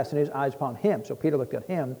Peter fastened his eyes upon him. So Peter looked at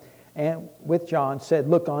him, and with John said,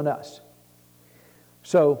 "Look on us."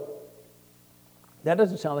 So that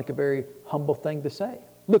doesn't sound like a very humble thing to say.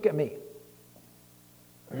 Look at me.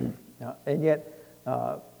 And yet,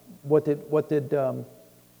 what did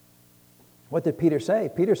Peter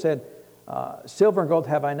say? Peter said, "Silver and gold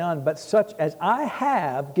have I none, but such as I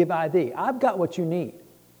have give I thee." I've got what you need.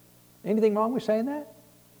 Anything wrong with saying that?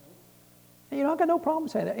 You know, I've got no problem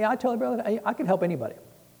saying that. I tell everybody, I can help anybody.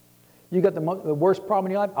 You got the worst problem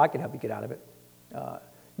in your life, I can help you get out of it.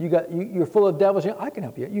 You're full of devils, I can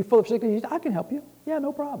help you. You're full of sickness, I can help you. Yeah,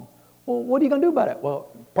 no problem. Well, what are you going to do about it? Well,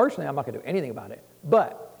 personally, I'm not going to do anything about it.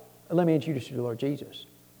 But let me introduce you to the Lord Jesus.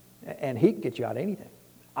 And He can get you out of anything.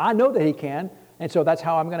 I know that He can, and so that's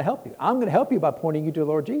how I'm going to help you. I'm going to help you by pointing you to the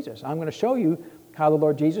Lord Jesus. I'm going to show you how the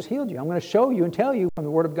Lord Jesus healed you. I'm going to show you and tell you from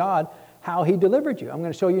the Word of God how He delivered you. I'm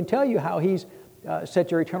going to show you and tell you how He's set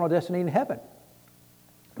your eternal destiny in heaven.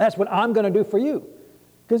 That's what I'm going to do for you.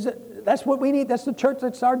 Because that's what we need. That's the church.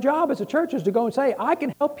 That's our job as a church, is to go and say, I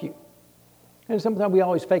can help you. And sometimes we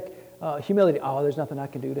always fake humility. Oh, there's nothing I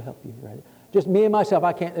can do to help you. Right? Just me and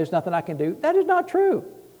myself, there's nothing I can do. That is not true.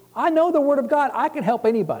 I know the Word of God. I can help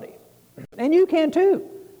anybody. And you can too.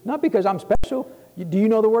 Not because I'm special. Do you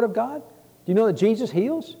know the Word of God? Do you know that Jesus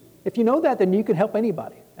heals? If you know that, then you can help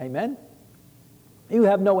anybody. Amen? You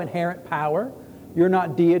have no inherent power. You're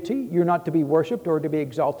not deity. You're not to be worshipped or to be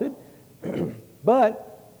exalted. But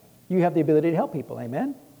you have the ability to help people.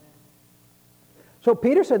 Amen? So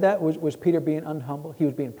Peter said that. Was Peter being unhumble? He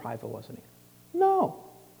was being prideful, wasn't he? No.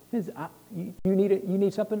 You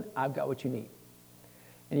need something? I've got what you need.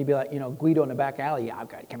 And you'd be like, Guido in the back alley. Yeah,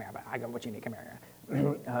 come here. I got what you need. Come here.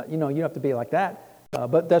 You don't have to be like that.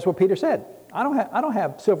 But that's what Peter said. I don't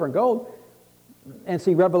have silver and gold. And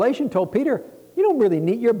see, Revelation told Peter, you don't really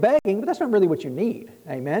need. You're begging, but that's not really what you need.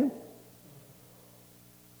 Amen.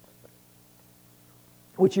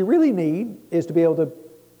 What you really need is to be able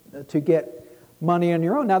to get money on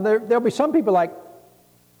your own. Now there'll be some people like,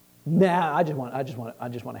 nah, I just want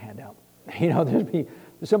a handout.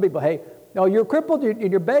 There's some people, hey, no, you're crippled,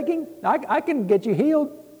 you're begging. I can get you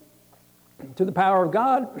healed to the power of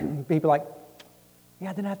God. People like,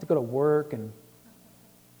 yeah, then I have to go to work, and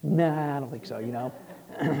nah, I don't think so.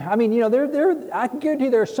 I mean, I can guarantee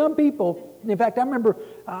there are some people. In fact, I remember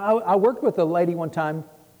I worked with a lady one time.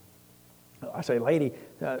 I say lady,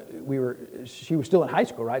 she was still in high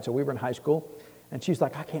school, right? So we were in high school, and she's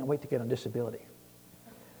like, I can't wait to get on disability.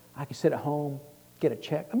 I can sit at home, get a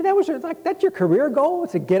check. I mean, that's your career goal,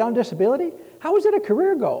 is to get on disability? How is it a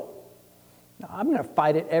career goal? No, I'm going to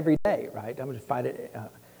fight it every day, right? I'm going to fight it.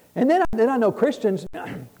 And then I know Christians,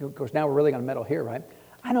 of course, now we're really going to meddle here, right?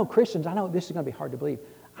 I know Christians, I know this is going to be hard to believe.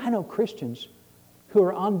 I know Christians who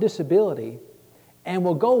are on disability and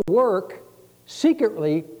will go work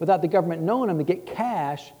secretly without the government knowing them to get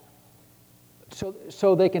cash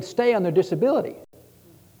so they can stay on their disability.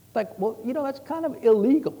 Like, well, that's kind of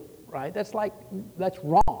illegal, right? That's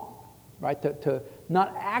wrong, right? To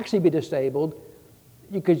not actually be disabled,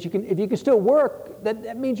 because if you can still work,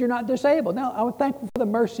 that means you're not disabled. Now, I'm thankful for the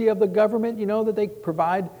mercy of the government, that they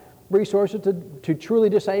provide resources to truly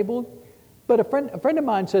disabled. But a friend of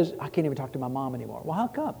mine says, I can't even talk to my mom anymore. Well, how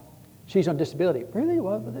come? She's on disability. Really?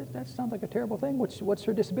 Well, that sounds like a terrible thing. What's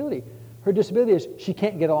her disability? Her disability is she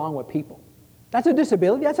can't get along with people. That's a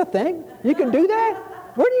disability? That's a thing? You can do that?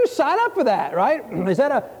 Where do you sign up for that, right? Is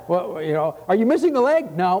that are you missing a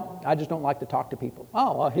leg? No, I just don't like to talk to people.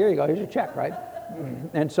 Oh, well, here you go. Here's your check, right?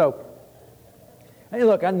 And so, hey,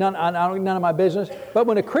 look, none of my business. But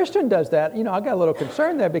when a Christian does that, I got a little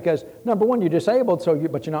concern there, because number one, you're disabled,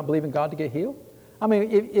 but you're not believing God to get healed. I mean,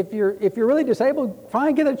 if you're really disabled,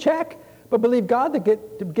 fine, get a check, but believe God to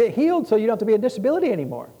get healed, so you don't have to be a disability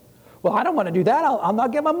anymore. Well, I don't want to do that. I'll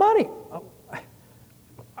not get my money.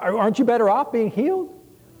 Aren't you better off being healed?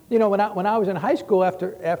 When I was in high school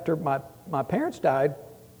after my parents died,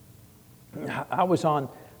 I was on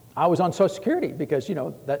Social Security, because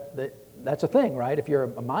that's a thing, right? If you're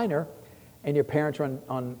a minor and your parents are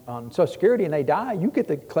on Social Security and they die, you get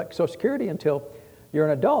to collect Social Security until you're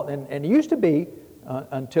an adult. And it used to be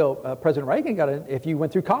until President Reagan got in, if you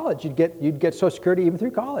went through college, you'd get Social Security even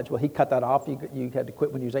through college. Well, he cut that off. You had to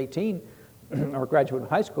quit when you was 18 or graduate from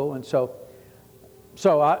high school. And so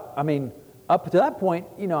I mean, up to that point,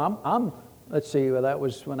 I'm let's see, well, that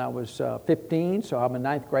was when I was 15, so I'm in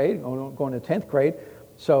 9th grade, going to 10th grade.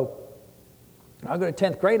 So I go to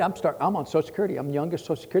 10th grade, I'm on Social Security. I'm the youngest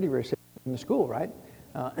Social Security recipient in the school, right?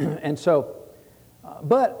 And so,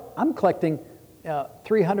 but I'm collecting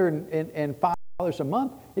 $305 a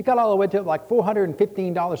month. It got all the way to like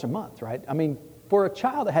 $415 a month, right? I mean, for a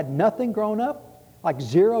child that had nothing growing up, like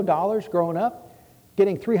 $0 growing up,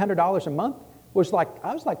 getting $300 a month was like,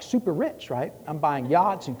 I was like super rich, right? I'm buying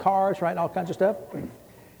yachts and cars, right? All kinds of stuff.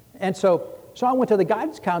 And so I went to the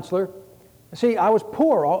guidance counselor. See, I was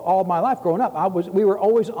poor all my life growing up. We were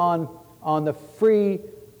always on the free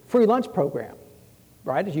lunch program,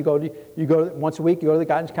 right? As you go once a week, you go to the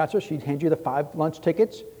guidance counselor. She'd hand you the 5 lunch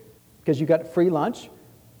tickets because you got free lunch,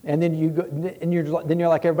 and then you're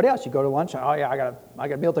like everybody else. You go to lunch. Oh yeah, I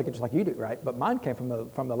got a meal ticket just like you do, right? But mine came from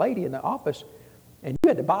the lady in the office, and you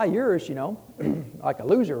had to buy yours, like a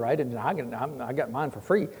loser, right? And I got mine for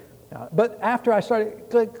free. But after I started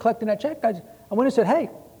collecting that check, I went and said, "Hey,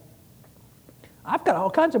 I've got all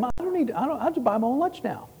kinds of money. I have to buy my own lunch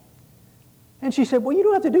now." And she said, "Well, you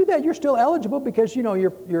don't have to do that. You're still eligible because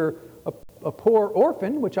you're a poor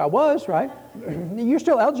orphan," which I was, right? "You're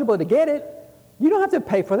still eligible to get it. You don't have to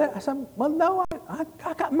pay for that." I said, "Well, no,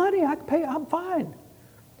 I got money. I can pay. I'm fine."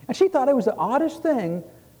 And she thought it was the oddest thing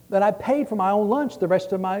that I paid for my own lunch the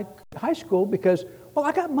rest of my high school because, well,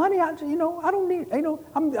 I got money. I don't need.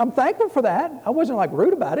 I'm thankful for that. I wasn't like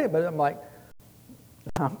rude about it, but I'm like,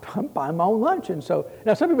 I'm buying my own lunch. And so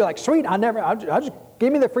now some people are like, "Sweet, I just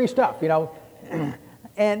give me the free stuff,"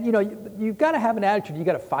 And you've got to have an attitude. You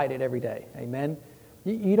got to fight it every day. Amen.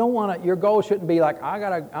 You don't want to. Your goal shouldn't be like,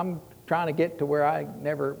 I'm trying to get to where I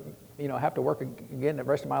never have to work again the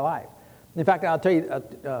rest of my life. In fact, I'll tell you.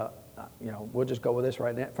 We'll just go with this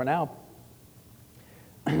right now, for now.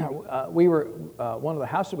 We were one of the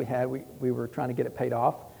houses we had. We were trying to get it paid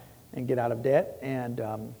off and get out of debt, and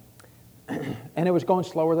it was going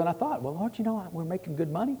slower than I thought. Well, Lord, we're making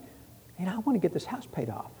good money, and I want to get this house paid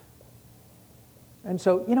off. And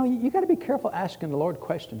so, you got to be careful asking the Lord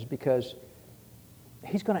questions because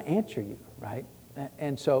He's going to answer you, right?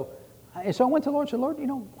 And so I went to the Lord and said, "Lord,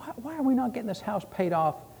 why are we not getting this house paid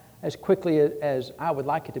off as quickly as I would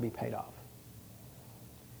like it to be paid off?"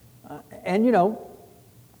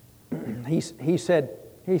 He said,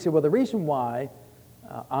 "Well, the reason why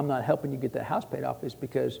I'm not helping you get that house paid off is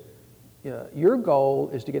because your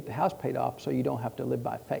goal is to get the house paid off so you don't have to live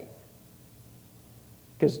by faith."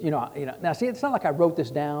 Because, now see, it's not like I wrote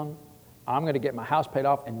this down. I'm going to get my house paid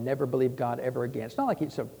off and never believe God ever again. It's not like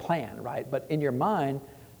it's a plan, right? But in your mind,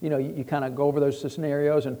 you kind of go over those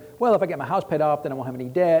scenarios and, well, if I get my house paid off, then I won't have any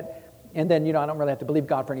debt. And then, I don't really have to believe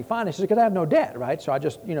God for any finances because I have no debt, right? So I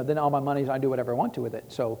just, then all my money, I do whatever I want to with it.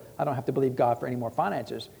 So I don't have to believe God for any more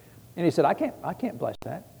finances. And he said, I can't bless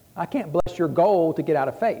that. I can't bless your goal to get out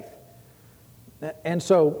of faith. And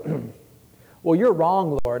so, well, you're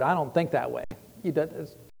wrong, Lord. I don't think that way.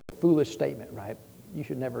 That's a foolish statement, right? You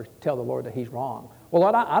should never tell the Lord that He's wrong. Well,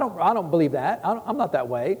 Lord, I don't believe that. I'm not that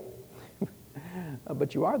way.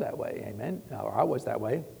 But you are that way, amen? Or I was that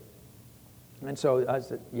way. And so I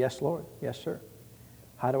said, "Yes, Lord. Yes, sir.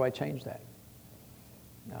 How do I change that?"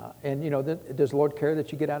 Does the Lord care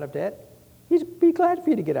that you get out of debt? He'd be glad for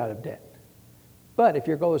you to get out of debt. But if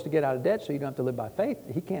your goal is to get out of debt so you don't have to live by faith,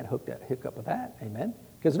 He can't hook up with that, amen?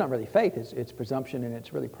 Because it's not really faith, it's presumption and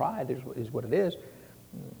it's really pride is what it is.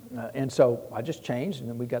 And so I just changed, and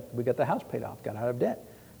then we got the house paid off, got out of debt.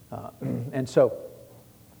 And so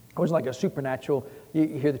it was like a supernatural. You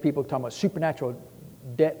hear the people talking about supernatural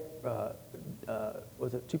debt.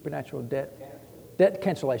 Was it supernatural debt? Debt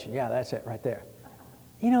cancellation. Yeah, that's it right there.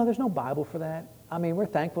 There's no Bible for that. I mean, we're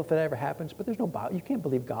thankful if that ever happens, but there's no Bible. You can't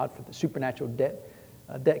believe God for the supernatural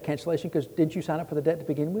debt cancellation because didn't you sign up for the debt to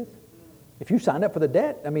begin with? If you signed up for the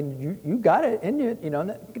debt, I mean, you got it,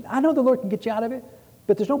 and I know the Lord can get you out of it,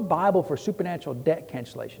 but there's no Bible for supernatural debt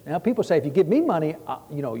cancellation. Now, people say if you give me money,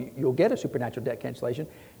 you'll get a supernatural debt cancellation.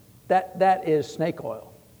 That is snake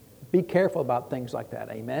oil. Be careful about things like that.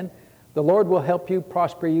 Amen. The Lord will help you,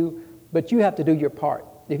 prosper you, but you have to do your part.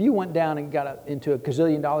 If you went down and got into $1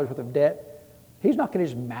 gazillion worth of debt, He's not going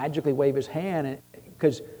to just magically wave His hand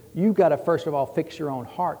because you've got to first of all fix your own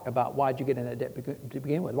heart about why'd you get in that debt to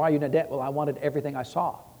begin with. Why are you in that debt? Well, I wanted everything I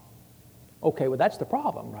saw. Okay, well that's the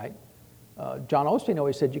problem, right? John Osteen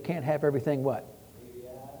always said you can't have everything what?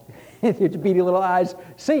 Your beady little eyes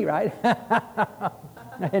see, right?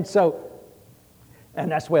 And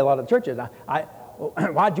that's the way a lot of the churches.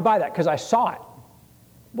 Why'd you buy that? Because I saw it.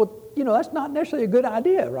 Well, that's not necessarily a good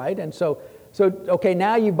idea, right? And so okay,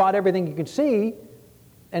 now you've bought everything you can see,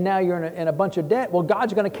 and now you're in a bunch of debt. Well,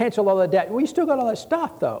 God's going to cancel all the debt. Well, you still got all that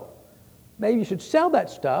stuff, though. Maybe you should sell that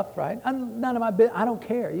stuff, right? None of my business. I don't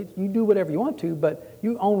care. You do whatever you want to, but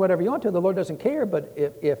you own whatever you want to. The Lord doesn't care. But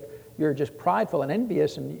if you're just prideful and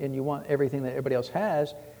envious and you want everything that everybody else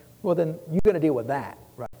has, well, then you're going to deal with that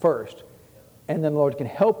right first. And then the Lord can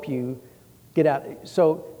help you get out.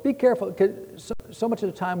 So be careful, because so much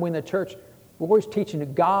of the time when the church, we're always teaching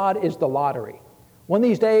that God is the lottery. One of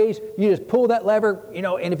these days, you just pull that lever,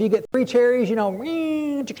 and if you get 3 cherries, it's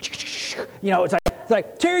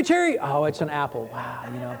like, cherry, oh, it's an apple.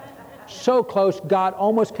 Wow, so close. God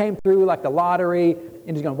almost came through like the lottery,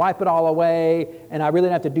 and He's going to wipe it all away, and I really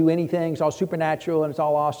don't have to do anything. It's all supernatural, and it's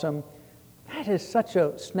all awesome. That is such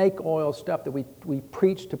a snake oil stuff that we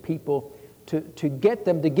preach to people to get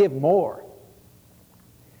them to give more.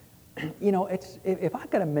 If I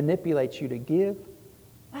got to manipulate you to give,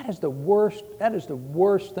 that is the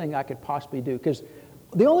worst thing I could possibly do, because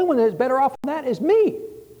the only one that's better off than that is me.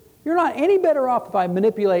 You're not any better off if I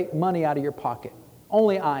manipulate money out of your pocket.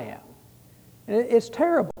 Only I am. And it's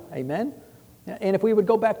terrible. Amen? And if we would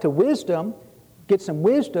go back to wisdom, get some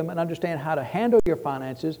wisdom and understand how to handle your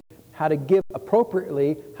finances, how to give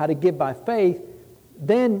appropriately, how to give by faith,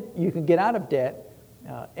 then you can get out of debt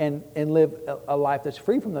and live a life that's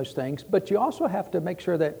free from those things. But you also have to make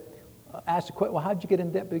sure that, ask the question, well, how did you get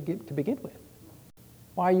in debt to begin with?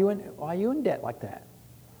 Why are you in debt like that?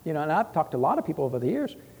 And I've talked to a lot of people over the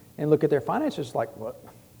years and look at their finances like, well,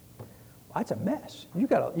 that's a mess. You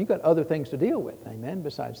got other things to deal with, amen,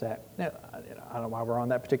 besides that. Now, I don't know why we're on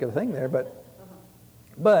that particular thing there, but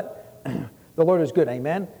the Lord is good,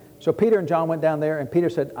 amen. So Peter and John went down there, and Peter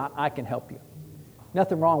said, I can help you.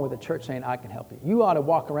 Nothing wrong with the church saying, I can help you. You ought to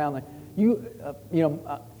walk around like,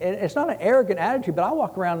 it's not an arrogant attitude, but I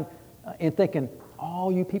walk around and thinking,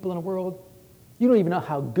 all you people in the world, you don't even know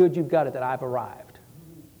how good you've got it that I've arrived.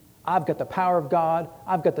 I've got the power of God.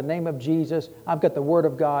 I've got the name of Jesus. I've got the Word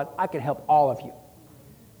of God. I can help all of you.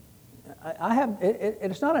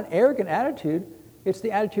 It's not an arrogant attitude. It's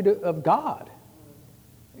the attitude of God.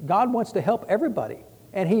 God wants to help everybody,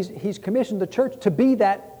 and He's commissioned the church to be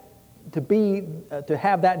that, to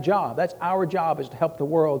have that job. That's our job, is to help the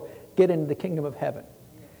world get into the kingdom of heaven.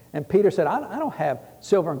 And Peter said, I don't have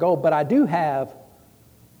silver and gold, but I do have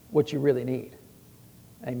what you really need.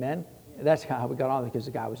 Amen. That's how we got on, because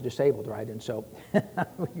the guy was disabled, right? And so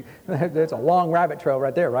that's a long rabbit trail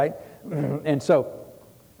right there, right? And so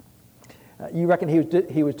you reckon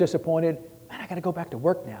he was disappointed? Man, I got to go back to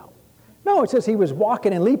work now. No, it says he was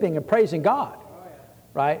walking and leaping and praising God,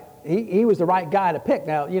 right? He was the right guy to pick.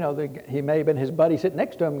 Now, he may have been his buddy sitting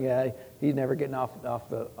next to him. Yeah, he's never getting off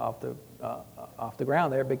the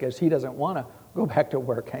ground there, because he doesn't want to go back to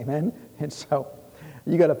work. Amen. And so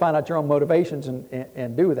you got to find out your own motivations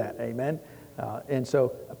and do that. Amen. And so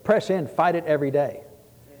press in, fight it every day.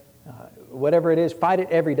 Whatever it is, fight it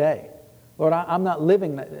every day. Lord, I'm not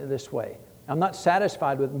living this way. I'm not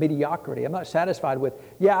satisfied with mediocrity. I'm not satisfied with,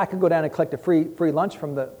 I could go down and collect a free lunch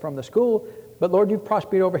from the school, but Lord, you've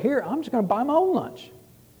prospered over here. I'm just going to buy my own lunch.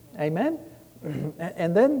 Amen.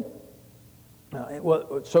 And then,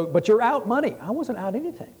 but you're out money. I wasn't out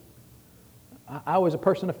anything. I was a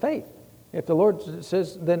person of faith. If the Lord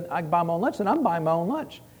says, then I can buy my own lunch, then I'm buying my own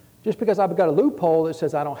lunch. Just because I've got a loophole that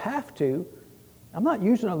says I don't have to, I'm not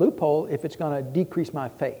using a loophole if it's going to decrease my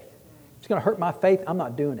faith. If it's going to hurt my faith, I'm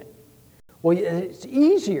not doing it. Well, it's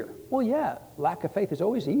easier. Well, yeah, lack of faith is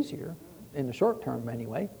always easier in the short term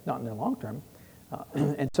anyway, not in the long term.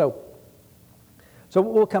 And so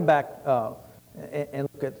we'll come back and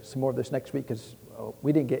look at some more of this next week, because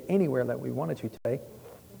we didn't get anywhere that we wanted to today.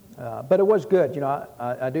 But it was good.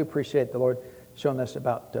 I do appreciate the Lord showing us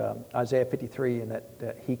about Isaiah 53, and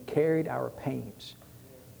that He carried our pains.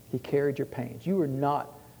 He carried your pains. You were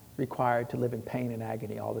not required to live in pain and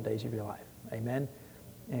agony all the days of your life. Amen?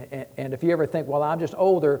 And if you ever think, well, I'm just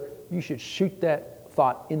older, you should shoot that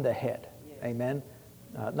thought in the head. Amen?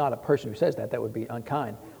 Not a person who says that would be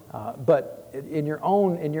unkind. But in your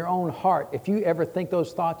own heart, if you ever think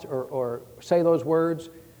those thoughts or say those words,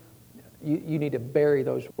 you need to bury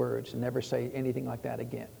those words and never say anything like that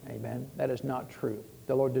again. Amen? That is not true.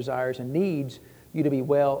 The Lord desires and needs you to be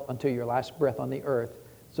well until your last breath on the earth,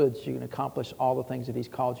 so that you can accomplish all the things that He's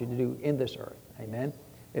called you to do in this earth. Amen?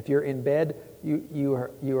 If you're in bed, you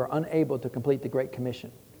are unable to complete the Great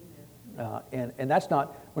Commission. And that's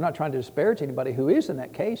not, we're not trying to disparage anybody who is in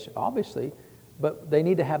that case, obviously, but they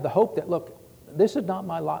need to have the hope that, look, this is not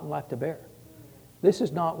my lot in life to bear. This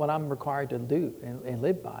is not what I'm required to do and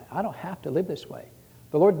live by. I don't have to live this way.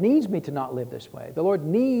 The Lord needs me to not live this way. The Lord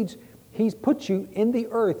needs, He's put you in the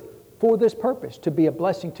earth for this purpose, to be a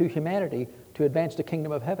blessing to humanity, to advance the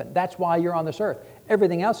kingdom of heaven. That's why you're on this earth.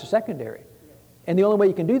 Everything else is secondary. And the only way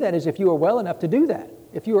you can do that is if you are well enough to do that.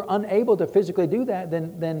 If you are unable to physically do that,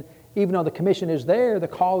 then even though the commission is there, the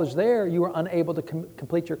call is there, you are unable to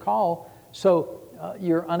complete your call. So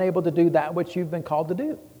you're unable to do that which you've been called to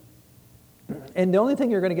do. And the only thing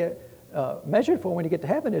you're going to get measured for when you get to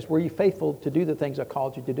heaven is, were you faithful to do the things I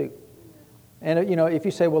called you to do? And if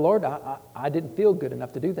you say, well, Lord, I didn't feel good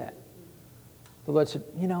enough to do that. The Lord said,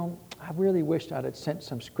 I really wished I'd had sent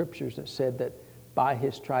some scriptures that said that by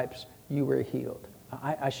his stripes you were healed.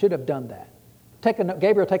 I should have done that. Take a note,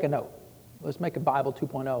 Gabriel, take a note. Let's make a Bible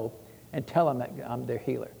 2.0 and tell them that I'm their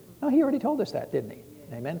healer. No, he already told us that, didn't he?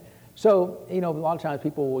 Amen. So, a lot of times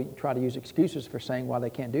people will try to use excuses for saying why they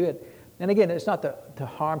can't do it. And again, it's not to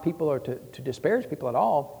harm people or to disparage people at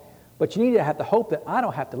all, but you need to have the hope that I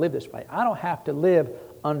don't have to live this way. I don't have to live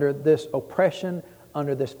under this oppression,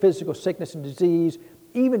 under this physical sickness and disease,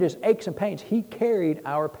 even just aches and pains. He carried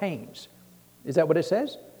our pains. Is that what it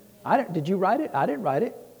says? Did you write it? I didn't write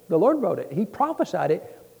it. The Lord wrote it. He prophesied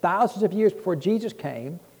it thousands of years before Jesus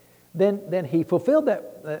came. Then he fulfilled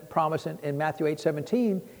that promise in Matthew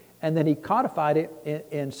 8:17, and then he codified it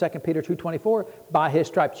in 2 Peter 2:24. By his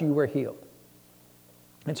stripes you were healed.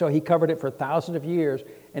 And so he covered it for thousands of years,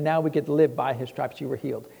 and now we get to live by his stripes you were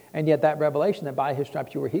healed. And yet that revelation that by his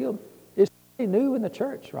stripes you were healed is new in the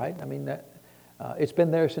church, right? I mean, it's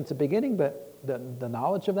been there since the beginning, but the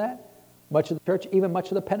knowledge of that, much of the church, even much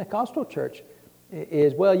of the Pentecostal church,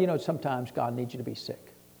 is, well, sometimes God needs you to be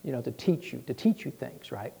sick, to teach you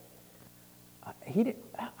things, right?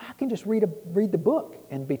 I can just read the book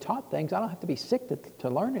and be taught things. I don't have to be sick to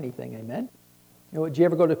learn anything, amen? Did you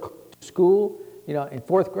ever go to school, in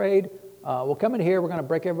fourth grade? We'll come in here, we're going to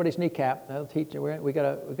break everybody's kneecap. They'll teach you. We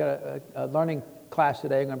got a learning class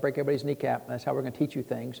today. We're going to break everybody's kneecap. That's how we're going to teach you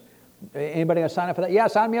things. Anybody going to sign up for that? Yeah,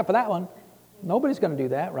 sign me up for that one. Nobody's going to do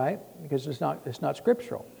that, right? Because it's not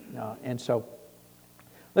scriptural. And so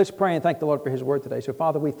let's pray and thank the Lord for his word today. So,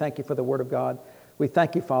 Father, we thank you for the word of God. We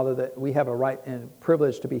thank you, Father, that we have a right and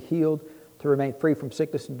privilege to be healed, to remain free from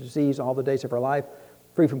sickness and disease all the days of our life,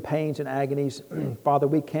 free from pains and agonies. Father,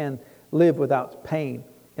 we can live without pain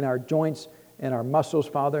in our joints, in our muscles,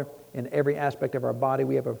 Father, in every aspect of our body.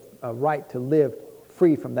 We have a right to live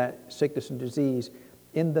free from that sickness and disease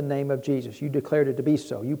in the name of Jesus. You declared it to be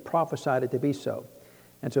so. You prophesied it to be so.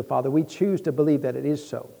 And so, Father, we choose to believe that it is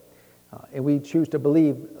so. And we choose to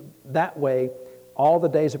believe that way all the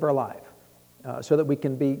days of our life, so that we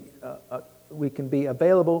can be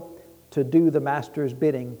available to do the Master's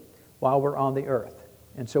bidding while we're on the earth.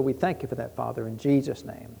 And so we thank you for that, Father, in Jesus'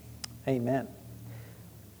 name. Amen.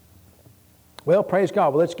 Well, praise God.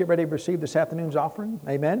 Well, let's get ready to receive this afternoon's offering.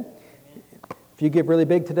 Amen. If you give really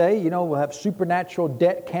big today, we'll have supernatural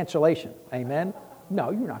debt cancellation. Amen.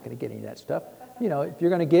 No, you're not going to get any of that stuff. If you're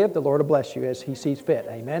going to give, the Lord will bless you as he sees fit.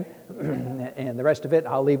 Amen. And the rest of it,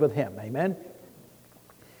 I'll leave with him. Amen.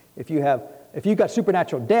 If you've got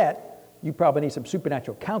supernatural debt, you probably need some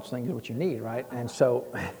supernatural counseling is what you need, right? And so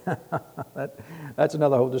that's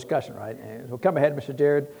another whole discussion, right? And so come ahead, Mr.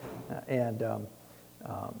 Jared.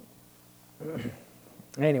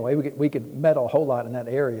 Anyway, we could meddle a whole lot in that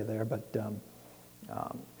area there, but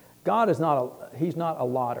God is he's not a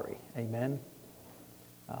lottery. Amen.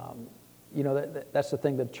 That's the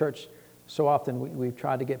thing that church, so often we've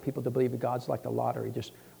tried to get people to believe that God's like the lottery.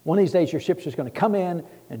 Just one of these days your ship's just going to come in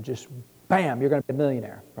and just, bam, you're going to be a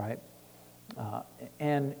millionaire, right?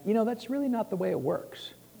 And that's really not the way it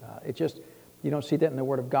works. It just, you don't see that in the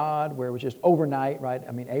Word of God where it was just overnight, right?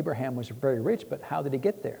 I mean, Abraham was very rich, but how did he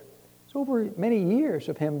get there? It's over many years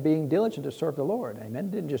of him being diligent to serve the Lord. Amen.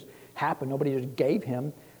 It didn't just happen. Nobody just gave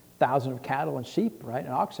him thousands of cattle and sheep, right,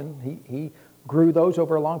 and oxen. He grew those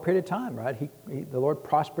over a long period of time, right? The Lord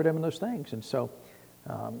prospered him in those things. And so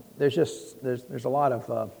there's a lot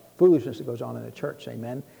of foolishness that goes on in the church,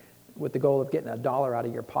 amen, with the goal of getting $1 out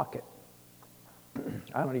of your pocket.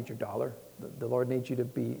 I don't need your dollar. The Lord needs you to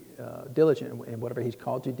be diligent in whatever he's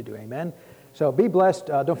called you to do, amen. So be blessed.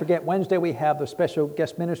 Don't forget, Wednesday we have the special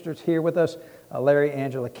guest ministers here with us, Larry and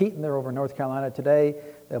Angela Keaton. They're over in North Carolina today.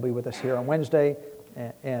 They'll be with us here on Wednesday.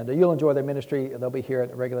 And you'll enjoy their ministry. They'll be here at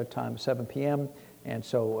the regular time, 7 p.m. And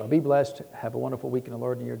so be blessed. Have a wonderful week in the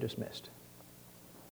Lord, and you're dismissed.